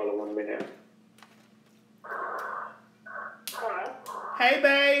 Go ahead, caller, 1 minute. Hey,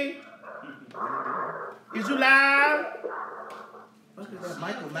 babe. Is you live? What is that,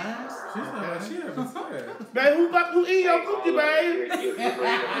 Michael Myers? She's not like she ever said. Babe, who eat your coochie, babe?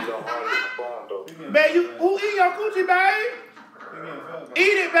 Babe, who eat your coochie, babe?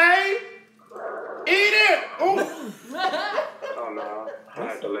 Eat it, babe. Eat it. Ooh. Oh, no. I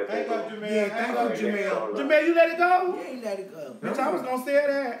have to let that go. Yeah, thank you, Jamel. Jamel, you let it go? You ain't let it go. Bitch, I was gonna say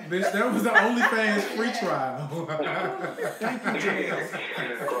that. Bitch, that was the OnlyFans free trial. Thank you,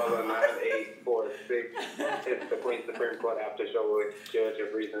 Jamel. Caller 9846. It's the Queen Supreme Court after show with Judge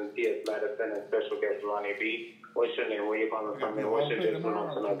of Reason T.S. Madison and special guest Lonnie B. What's your name? Where you calling from? And what's your gist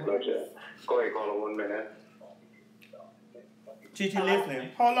on tonight's lecture? Go ahead, caller, 1 minute. Chichi, listening.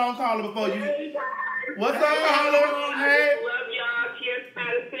 Hold on, caller, before you. What's up, caller? I Hey. love y'all. T.S.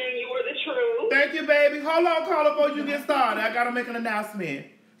 Madison, you were the truth. Thank you, baby. Hold on, caller, before you get started. I gotta make an announcement.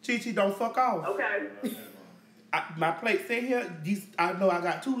 Chichi, don't fuck off. Okay. My plate sit here. I know I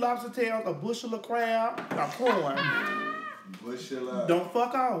got 2 lobster tails, a bushel of crab, a corn. Bushel up. Don't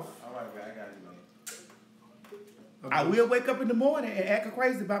fuck off. All right, man, I got you, man. I will wake up in the morning and act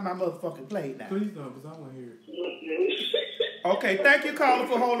crazy about my motherfucking plate now. Please don't, because I want to hear it. Okay, thank you, caller,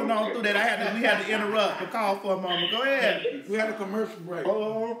 for holding on through that. We had to interrupt the call for a moment. Go ahead. We had a commercial break.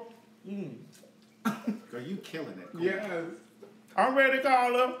 Oh. Girl, you killing it. Cool. Yes. I'm ready,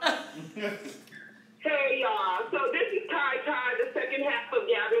 caller. Hey y'all, so this is Ty, the second half of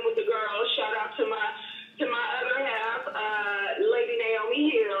Gabbing with the Girls. Shout out to my other half, Lady Naomi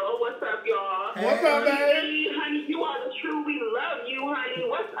Hill. What's up, y'all? Hey. What's up, baby? Honey, you are the true. We love you, honey.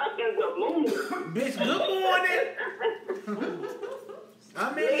 What's up in the mood? Bitch, good morning.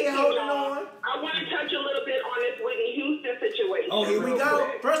 I'm in here holding on. I want to touch a little bit on this Whitney Houston situation. Oh, here we real go.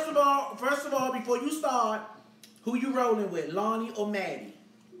 quick. First of all, before you start, who you rolling with, Lonnie or Maddie?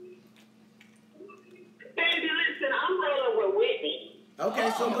 Baby, listen, I'm rolling with Whitney.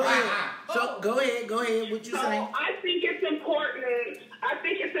 Okay, so go ahead. So go ahead. What you saying? I think it's important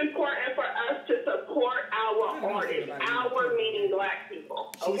for us to support our artists, our meaning black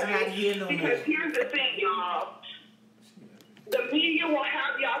people. Okay? She's not here no more. Because here's the thing, y'all. The media will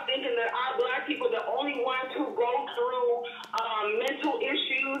have y'all thinking that our black people are the only ones who go through mental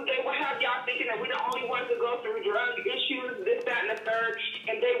issues. They will have y'all thinking that we're the only ones who go through drug issues, this, that, and the third,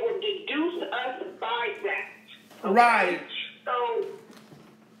 and they will deduce us by that. Okay? Right. So,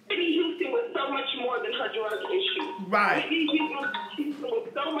 Whitney Houston was so much more than her drug issue. Right. Whitney Houston was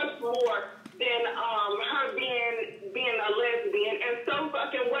so much more than her being a lesbian. And so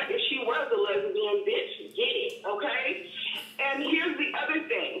fucking what if she was a lesbian, bitch? Get it, okay? And here's the other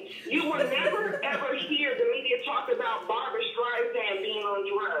thing. You will never, ever hear the media talk about Barbra Streisand being on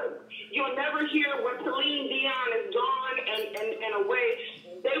drugs. You'll never hear when Celine Dion is gone and away.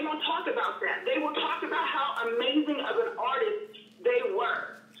 They won't talk about that. They will talk about how amazing of an artist they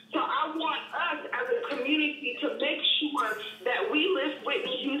were. So I want us as a community to make sure that we lift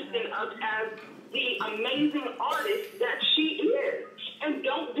Whitney Houston up as the amazing artist that she is and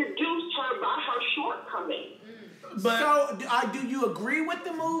don't deduce her by her shortcomings. But so, do you agree with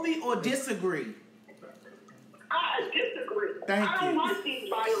the movie or disagree? I disagree. Thank I don't you. want these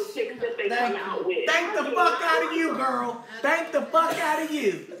biopics that they come out with. Thank the fuck out of you, girl. Thank the fuck out of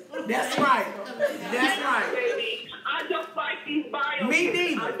you. That's right. That's right. Baby, I don't like these biopics. Me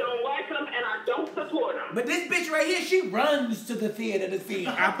neither. I don't like them and I don't support them. But this bitch right here, she runs to the theater to see it.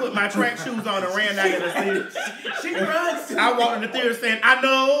 I put my track shoes on and ran down to the theater. She runs to I walked in the theater saying, I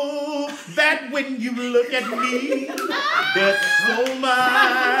know that when you look at me, there's so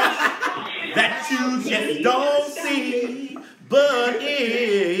much that you just don't see. But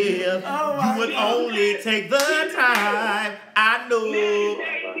if you would only take the time, I know.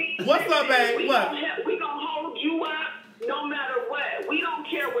 What's up, babe? What? We gonna hold you up no matter what. We don't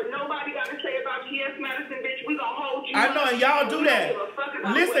care what nobody got to say about T.S. Madison, bitch. We gonna hold you up. I know, and y'all do that.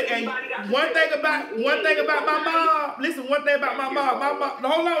 Listen, and one thing about my mom. Listen, one thing about my mom.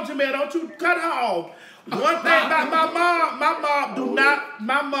 Hold on, Jamel, don't you cut her off. One thing about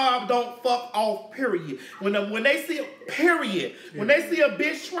my mom don't fuck off, period. When they see when they see a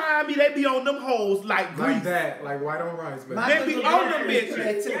bitch trying me, they be on them hoes like grease. Like that, like white on rice, baby. They be on them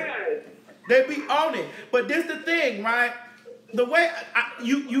bitches. They be on it. But this the thing, right? The way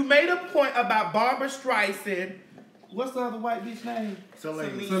you made a point about Barbra Streisand. What's the other white bitch name?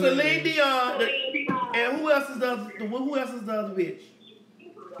 Celine Dion. And who else is the other bitch?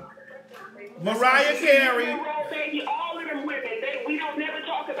 Mariah Carey. All of them women, we don't never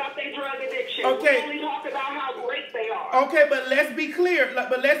talk about their drug addiction. Okay. We only talk about how great they are. Okay, but let's be clear.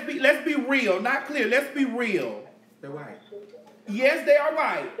 But let's be real. Not clear. Let's be real. They're white. Yes, they are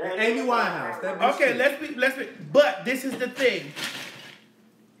white. Amy Winehouse. Okay, let's be. But this is the thing.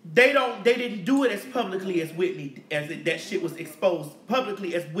 They didn't do it as publicly as Whitney, that shit was exposed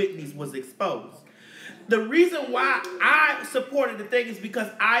publicly as Whitney's was exposed. The reason why I supported the thing is because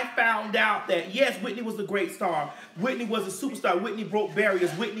I found out that yes, Whitney was a great star. Whitney was a superstar. Whitney broke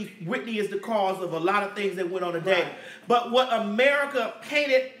barriers. Whitney is the cause of a lot of things that went on today. Right. But what America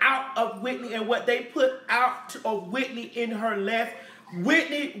painted out of Whitney and what they put out of Whitney in her left,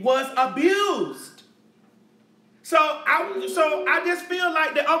 Whitney was abused. So I just feel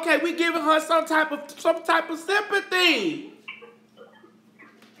like that. Okay, we giving her some type of sympathy.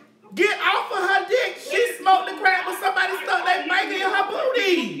 Get off of her dick. She smoked the crap when somebody stuck their finger in her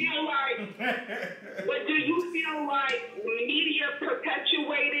booty. But do you feel like media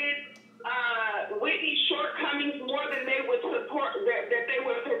perpetuated Whitney's shortcomings more than they would support, that they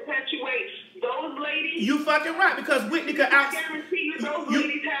would perpetuate those ladies? You fucking right, because Whitney could I guarantee you those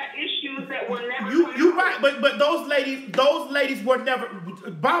ladies had issues that were never You right, but those ladies were never.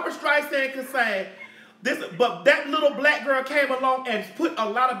 Barbara Streisand could say this, but that little black girl came along and put a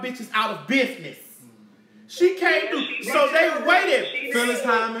lot of bitches out of business. She came through, so they waited. Phyllis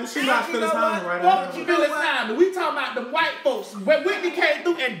Hyman, she lost Phyllis Hyman right now. Phyllis Hyman, we talking about the white folks. When Whitney came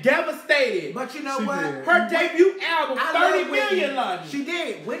through and devastated. But you know what? Her debut album, 30 million, Lonnie. She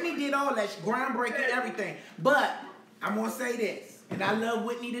did. Whitney did all that groundbreaking everything. But I'm gonna say this, and I love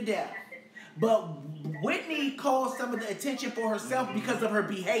Whitney to death. But Whitney caused some of the attention for herself because of her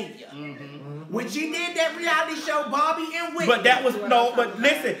behavior. When she did that reality show, Bobby and Whitney. But that was, no, but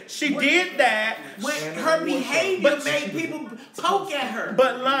listen, she did that. When her behavior made people poke at her.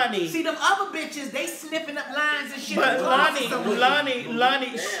 But Lonnie. See, them other bitches, they sniffing up lines and shit. But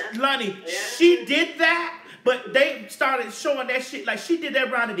Lonnie, she did that. But they started showing that shit, like she did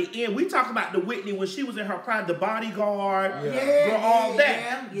that round at the end. We talking about the Whitney when she was in her prime, the Bodyguard, all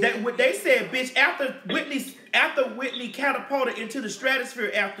that. That they said, bitch, after Whitney catapulted into the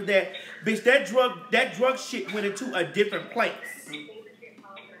stratosphere after that, bitch, that drug shit went into a different place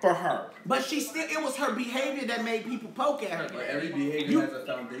for her. But it was her behavior that made people poke at her. But every behavior has a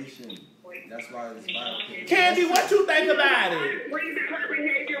foundation. That's why it's violent. Candy, what you think about it?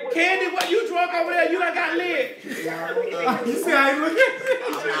 Candy, what you drunk over there? You done got lit. You see how you look at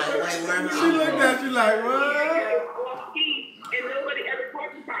me? She looked at you like, what? And nobody ever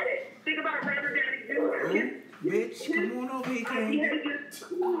talks about it. Think about Reverend Daddy Jr. Bitch, come on over here, Candy. Bitch.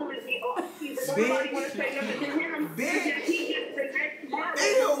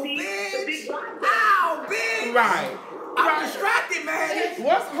 Ow, bitch. Right. I'm distracted, man.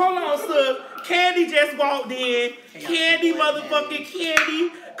 Hold on, sis. Candy just walked in. Candy, motherfucking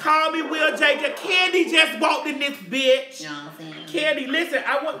Candy. Call me Will J. Candy just walked in this bitch. Candy, listen.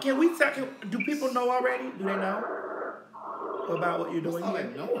 Can we talk? Do people know already? Do they know about what you're doing here?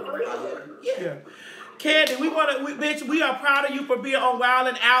 Yeah. Candy, bitch, we are proud of you for being on Wild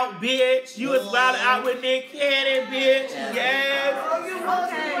 'N Out, bitch. You was Wild 'N Out with Nick Cannon, bitch. Yes.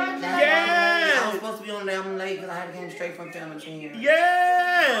 Yes. I was supposed to be on there. I'm late because I had to come straight from Channel 10.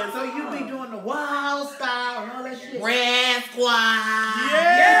 Yes. So you be doing the wild style and all that shit. Red Squad.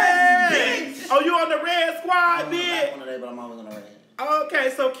 Yes. Bitch. Oh, you on the Red Squad, bitch? I'm on today, but I'm always on the red. Okay,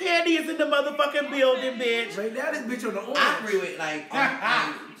 so Candy is in the motherfucking building, bitch. Right now, this bitch on the orange. I agree with like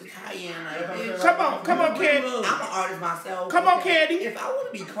Come on, Candy. I'm an artist myself. Come on, Candy. If I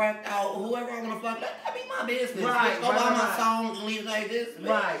want to be cracked out, whoever I want to fuck, that be my business. Right. Go buy my songs and leave like this.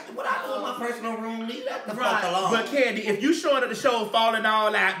 Right. What I do in my personal room, leave that the fuck alone. But Candy, if you showing at the show falling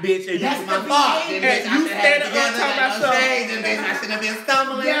all out, bitch, and that's you my fault. And you standing up talking about something, I should have been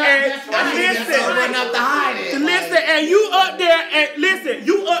stumbling. Yeah, Listen, enough to hide it. Listen, and you up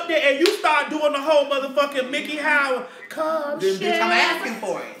there and you start doing the whole motherfucking Mickey Howard. Come share. I'm asking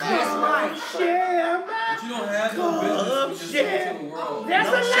for it. That's right. Share But you don't have no business share. to the world. That's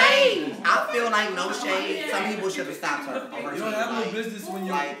no a shade. lane. I feel like no shade. Some people should have stopped her. You don't have no business when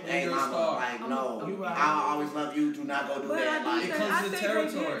you're like, hey, a mama, star. like, no. I always love you. Do not go do that. Like, it comes to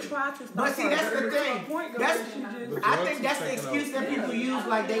territory. But see, that's the thing. I think that's the excuse that people use,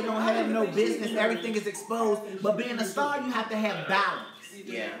 like they don't have no business. Everything is exposed. But being a star, you have to have balance.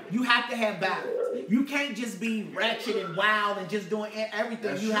 Yeah. You have to have balance. You can't just be ratchet and wild and just doing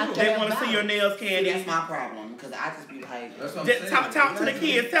everything. You have to They have want to see your nails, Candy. See, that's my problem. Because I just be like... Just talk to the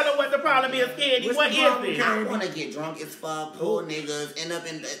kids. Tell them what the problem is, Candy. What is it? I want to get drunk as fuck, pull niggas, end up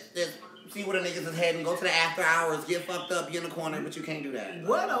in this... See what a niggas is heading, go to the after hours, get fucked up, be in the corner, but you can't do that.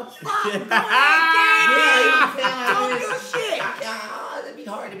 What the fuck? Go Don't do shit. It'd be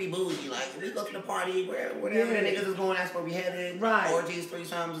hard to be bougie. Like, we go to the party, wherever the niggas is going, that's where we headed. Right. Orgies,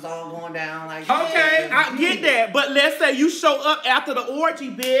 threesomes, is all going down. Like, okay, I get that. But let's say you show up after the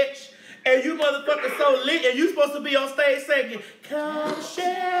orgy, bitch, and you motherfucker so lit, and you supposed to be on stage singing, come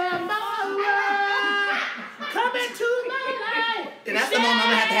share my life, come into my life. Then that's the moment I'm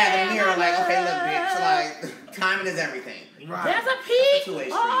gonna have to have in the mirror, like, okay, look, bitch, like, timing is everything. Right. There's a peak. Two-way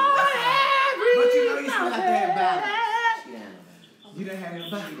street. But you know you still have to have balance. You didn't have no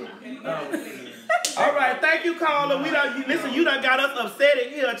balance. All right, thank you, caller. We done, listen, you done got us upset in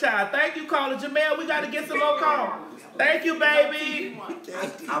here, child. Thank you, caller. Jamel, we got to get some more calls. Thank you, baby.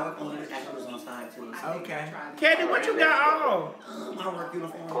 I work on the actors on side too. Okay. Candy, what you got on? My work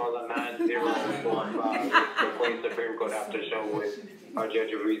uniform. Caller 9045. The Queen Supreme Court after show with our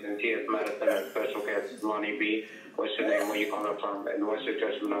judge of reason, T.S. Madison, and special guest, Lonnie B. What's your name, where you calling from, and what's your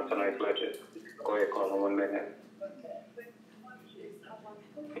judgment on tonight's legend? Go ahead, call in 1 minute.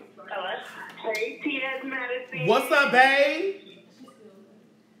 Hey, T.S. Madison. What's up, babe?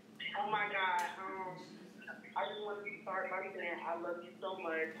 Oh my God. I just want to start by saying I love you so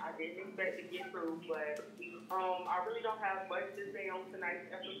much. I didn't expect to get through, but I really don't have much to say on tonight's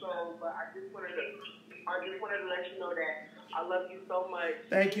episode. But I just wanted to let you know that I love you so much.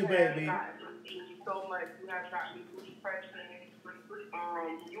 Thank you, baby. Thank you so much. You have gotten me through depression.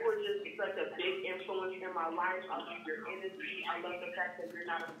 You were just such a big influence in my life. I love your energy. I love the fact that you're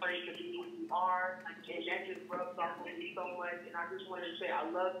not afraid to be who you are. And that just rubs off on me so much. And I just wanted to say I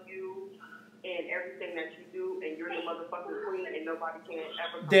love you and everything that you do. And you're the motherfucking queen and nobody can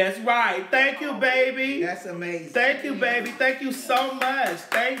ever. That's right. Thank you, baby. That's amazing. Thank you, baby. Thank you so much.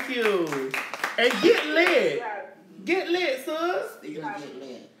 Thank you. And get lit. Get lit, sis.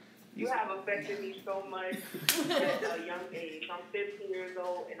 You have affected me so much at a young age. I'm 15 years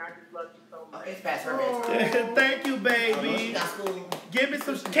old, and I just love you so much. It's past her bedtime. Thank you, baby. Give me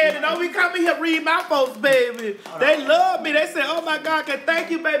some candy. Don't be coming here read my folks, baby. They love me. They say, oh my God, thank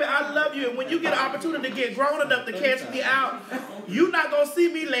you, baby. I love you. And when you get an opportunity to get grown enough to catch me out, you're not going to see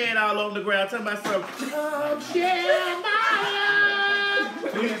me laying all on the ground telling myself, come share my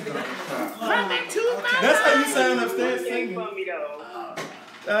love. Come into my That's how you sound upstairs singing.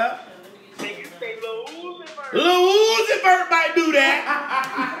 Lil Uzi Vert might do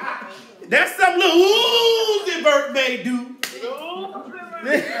that. That's something Lil Uzi Vert may do.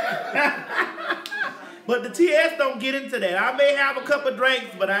 But the TS don't get into that. I may have a couple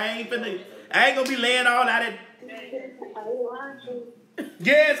drinks, but I ain't gonna be laying all out at.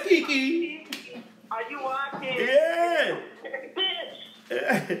 Yes, Kiki. Are you watching? Yeah.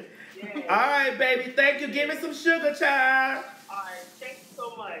 All right, baby. Thank you. Give me some sugar, child. All right. Thank you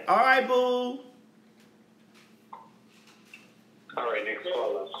so much. All right, boo. All right, next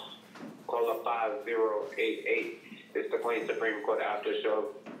caller. Caller 5088. It's the Queen Supreme Court after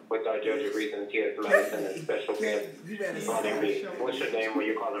show with our judge of reason, T.S. Madison, and special guest, Lonnie B. What's your name, where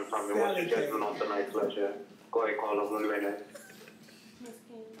you calling from, and what's your judgment on tonight's lecture? Go ahead, call in 1 minute.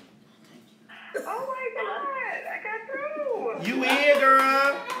 Oh my God, I got through. You in,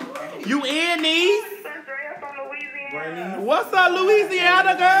 girl? You in, niece? Andrea from Louisiana. What's up,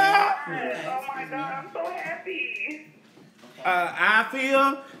 Louisiana, girl? Oh my God, I'm so happy. I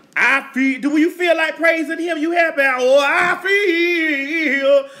feel, do you feel like praising him? You happy? Oh, I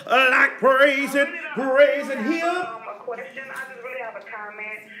feel like praising him. A question, I just really have a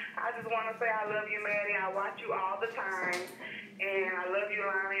comment. I just want to say I love you, Maddie. I watch you all the time. And I love you,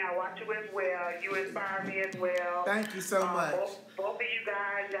 Lonnie. I watch you as well. You inspire me as well. Thank you so much. Both of you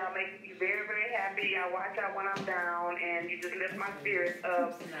guys, y'all make me very, very happy. I watch y'all when I'm down, and you just lift my spirits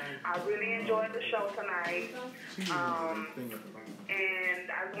up. I really enjoyed the show tonight.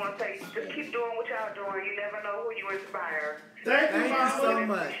 And I just want to say, just keep doing what y'all doing. You never know who you inspire. Thank you so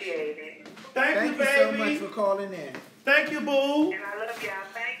much. Appreciate it. Thank you, baby. so much for calling in. Thank you, boo. And I love y'all.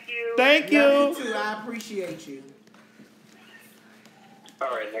 Thank you. Thank you. Love you too. I appreciate you. All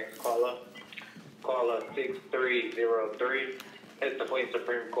right, next caller. Caller 6303. It's the Queen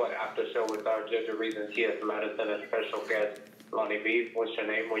Supreme Court after show with our judge of reason, T.S. Madison, and special guest, Lonnie B. What's your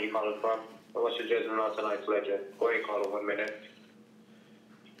name? Where you calling from? And what's your judgment on tonight's legend? Go ahead, caller, 1 minute.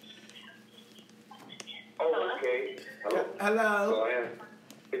 Oh, okay. Hello? Hello. Go ahead.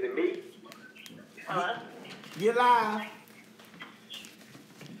 Is it me? Hello? You're live.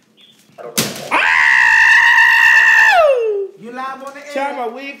 I don't know. You live on the air. Child, my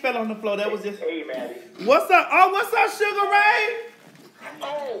wig fell on the floor. That was just. Hey, Maddie. What's up? Oh, what's up, Sugar Ray?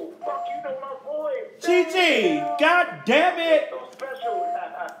 Oh, fuck, you know my voice. Gigi, God damn it. So special.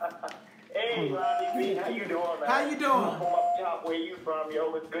 Hey, Lonnie B, how you doing, man? How you doing? I'm from up top where you from,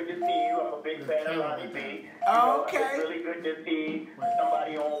 yo. It's good to see you. I'm a big fan of Lonnie B. Okay. It's really good to see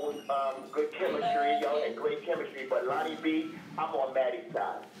somebody on with good chemistry. Y'all had great chemistry, but Lonnie B, I'm on Maddie's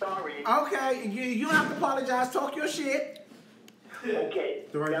side. Sorry. Okay, you don't have to apologize. Talk your shit. Okay.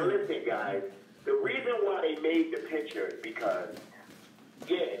 Now listen, guys. The reason why they made the picture is because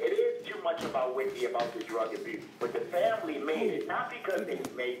Yeah, it is too much about Whitney about the drug abuse. But the family made it, not because they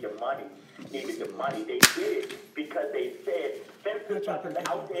made the money, needed the money. They did it because they said, since there's something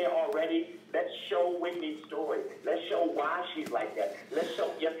out there already, let's show Whitney's story. Let's show why she's like that. Let's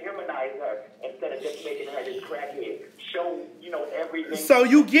show, just humanize her instead of just making her this crackhead. Show, you know, everything. So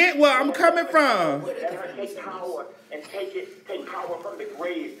you get where I'm coming from. Let her take power and take power from the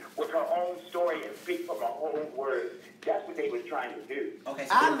grave with her own story and speak from her own words. That's what they were trying to do. Okay,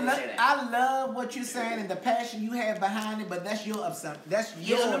 so I love what you're saying and the passion you have behind it, but that's your upset. That's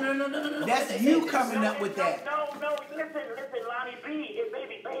your. No. That's you coming up with that. No. Listen, Lonnie B,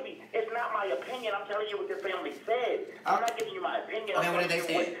 baby. It's not my opinion. I'm telling you what the family said. I'm not giving you my opinion. Okay, what did they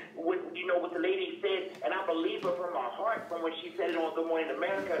say? What the lady said, and I believe her from my heart from when she said it on Good Morning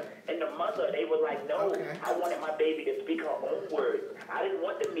America. And the mother, they were like, no, I wanted my baby to speak her own words. I didn't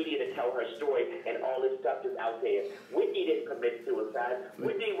want the media to tell her story and all this stuff is out there. Whitney didn't commit suicide.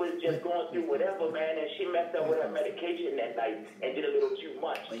 Whitney was just going through whatever, man, and she messed up with her medication that night and did a little too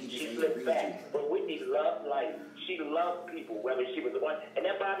much. She slipped back. But Whitney loved life. She loved people, whether she was the one. And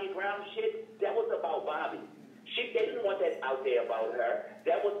that Bobby Brown shit, that was about Bobby. They didn't want that out there about her.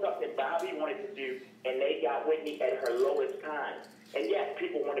 That was something Bobby wanted to do, and they got Whitney at her lowest time. And yes,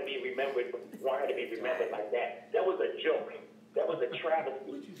 people want her to be remembered like that. That was a joke. That was a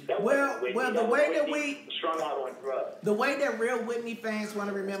travesty. The way that we strung out on drugs. The way that real Whitney fans want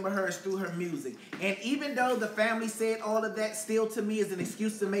to remember her is through her music. And even though the family said all of that, still to me is an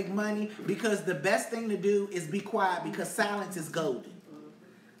excuse to make money, because the best thing to do is be quiet, because silence is golden.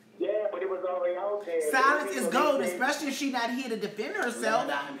 Yeah, but it was already out there. Silence is golden, especially if she's not here to defend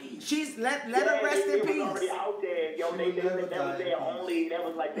herself. She's let her rest in peace. It was already out there, yo. That was their only. That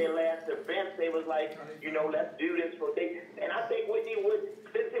was like their last defense. They was like, you know, let's do this for they. And I think Whitney would,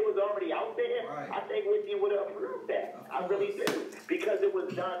 since it was already out there, I think Whitney would have approved that. I really do, because it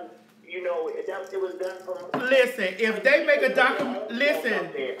was done. You know, it was done from. Listen, if they make a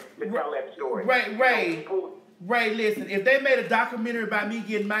listen, to tell that story. Ray, listen, if they made a documentary about me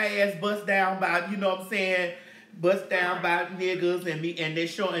getting my ass bust down by, you know what I'm saying, bust down by niggas and they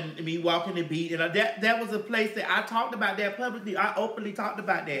showing me walking the beat, and that was a place that I talked about that publicly. I openly talked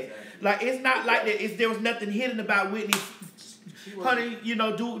about that. Like, it's not like that. There was nothing hidden about Whitney, honey, you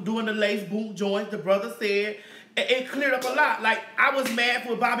know, doing the lace boot joints. The brother said. It cleared up a lot. Like, I was mad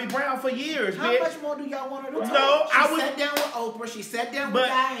for Bobby Brown for years. How much more do y'all want her to talk? No, she sat down with Oprah. She sat down with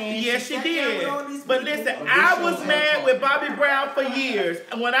Diane. Yes, she did. But listen, I was mad with Bobby Brown for years.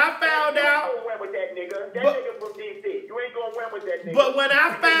 And when I found out... You ain't going to win with that nigga. That nigga from D.C. You ain't going to win with that nigga. But when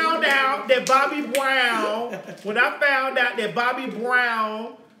I found out that Bobby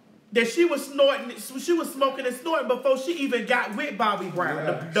Brown... that she was smoking and snorting before she even got with Bobby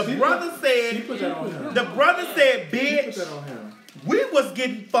Brown. The brother said, bitch, we was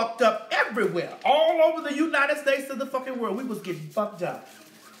getting fucked up everywhere. All over the United States of the fucking world, we was getting fucked up.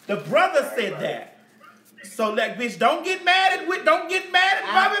 The brother said that. So, like, bitch, don't get mad at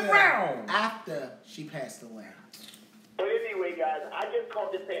Bobby Brown. After she passed away. But anyway, guys, I just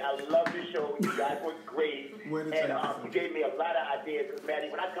called to say I love the show. You guys were great. And you gave me a lot of ideas. Because, Maddie,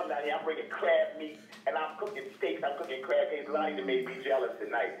 when I come down here, I'm bringing crab meat and I'm cooking steaks. I'm cooking crab cakes. Lonnie to make me jealous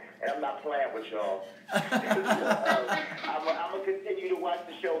tonight. And I'm not playing with y'all. I'm going to continue to watch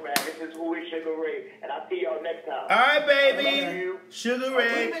the show, man. This is Who is Sugar Ray. And I'll see y'all next time. All right, baby. Sugar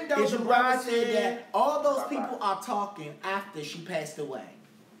Ray. Even though the brother said that, all those people are talking after she passed away.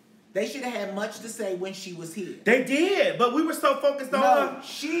 They should have had much to say when she was here. They did, but we were so focused on her.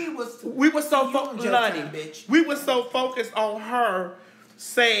 We were so focused, Lonnie. We were so focused on her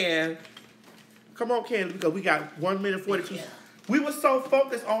saying, "Come on, Candy, because we got 1 minute 42." Yeah. We were so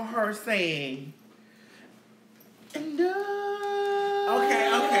focused on her saying,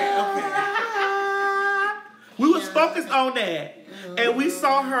 Okay. We was focused on that, and we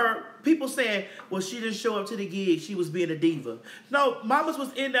saw her. People saying, well, she didn't show up to the gig. She was being a diva. No, mamas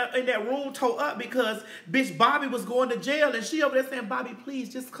was in that room tore up because, bitch, Bobby was going to jail. And she over there saying, Bobby, please,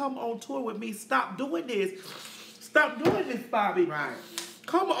 just come on tour with me. Stop doing this. Stop doing this, Bobby. Right.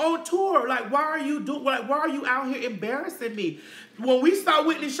 Come on tour. Like, why are you out here embarrassing me? When we saw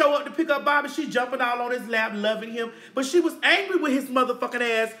Whitney show up to pick up Bobby, she jumping all on his lap, loving him. But she was angry with his motherfucking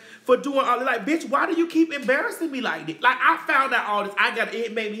ass for doing all this. Like, bitch, why do you keep embarrassing me like this? Like, I found out all this.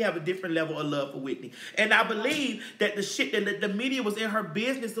 It made me have a different level of love for Whitney. And I believe that the shit that the media was in her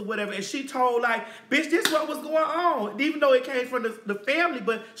business or whatever. And she told, like, bitch, this is what was going on. Even though it came from the family.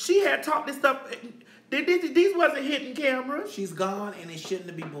 But she had talked this stuff. These wasn't hidden cameras. She's gone and it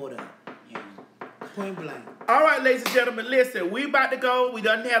shouldn't be brought up. Point blank. All right, ladies and gentlemen, listen. We about to go. We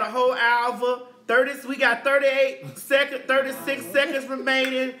done had a whole hour We got 36 seconds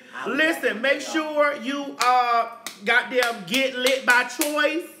remaining. Listen, make sure you goddamn get lit by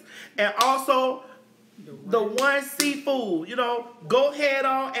choice, and also the one seafood. You know, go head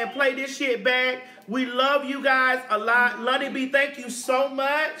on and play this shit back. We love you guys a lot. Lonnie B, thank you so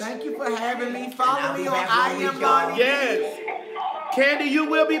much. Thank you for having me. Follow me on I Am Lonnie. Yes. Candy, you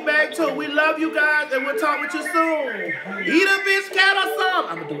will be back too. We love you guys, and we'll talk with you soon. Eat a bitch cat or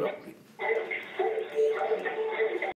something. I'm gonna do it.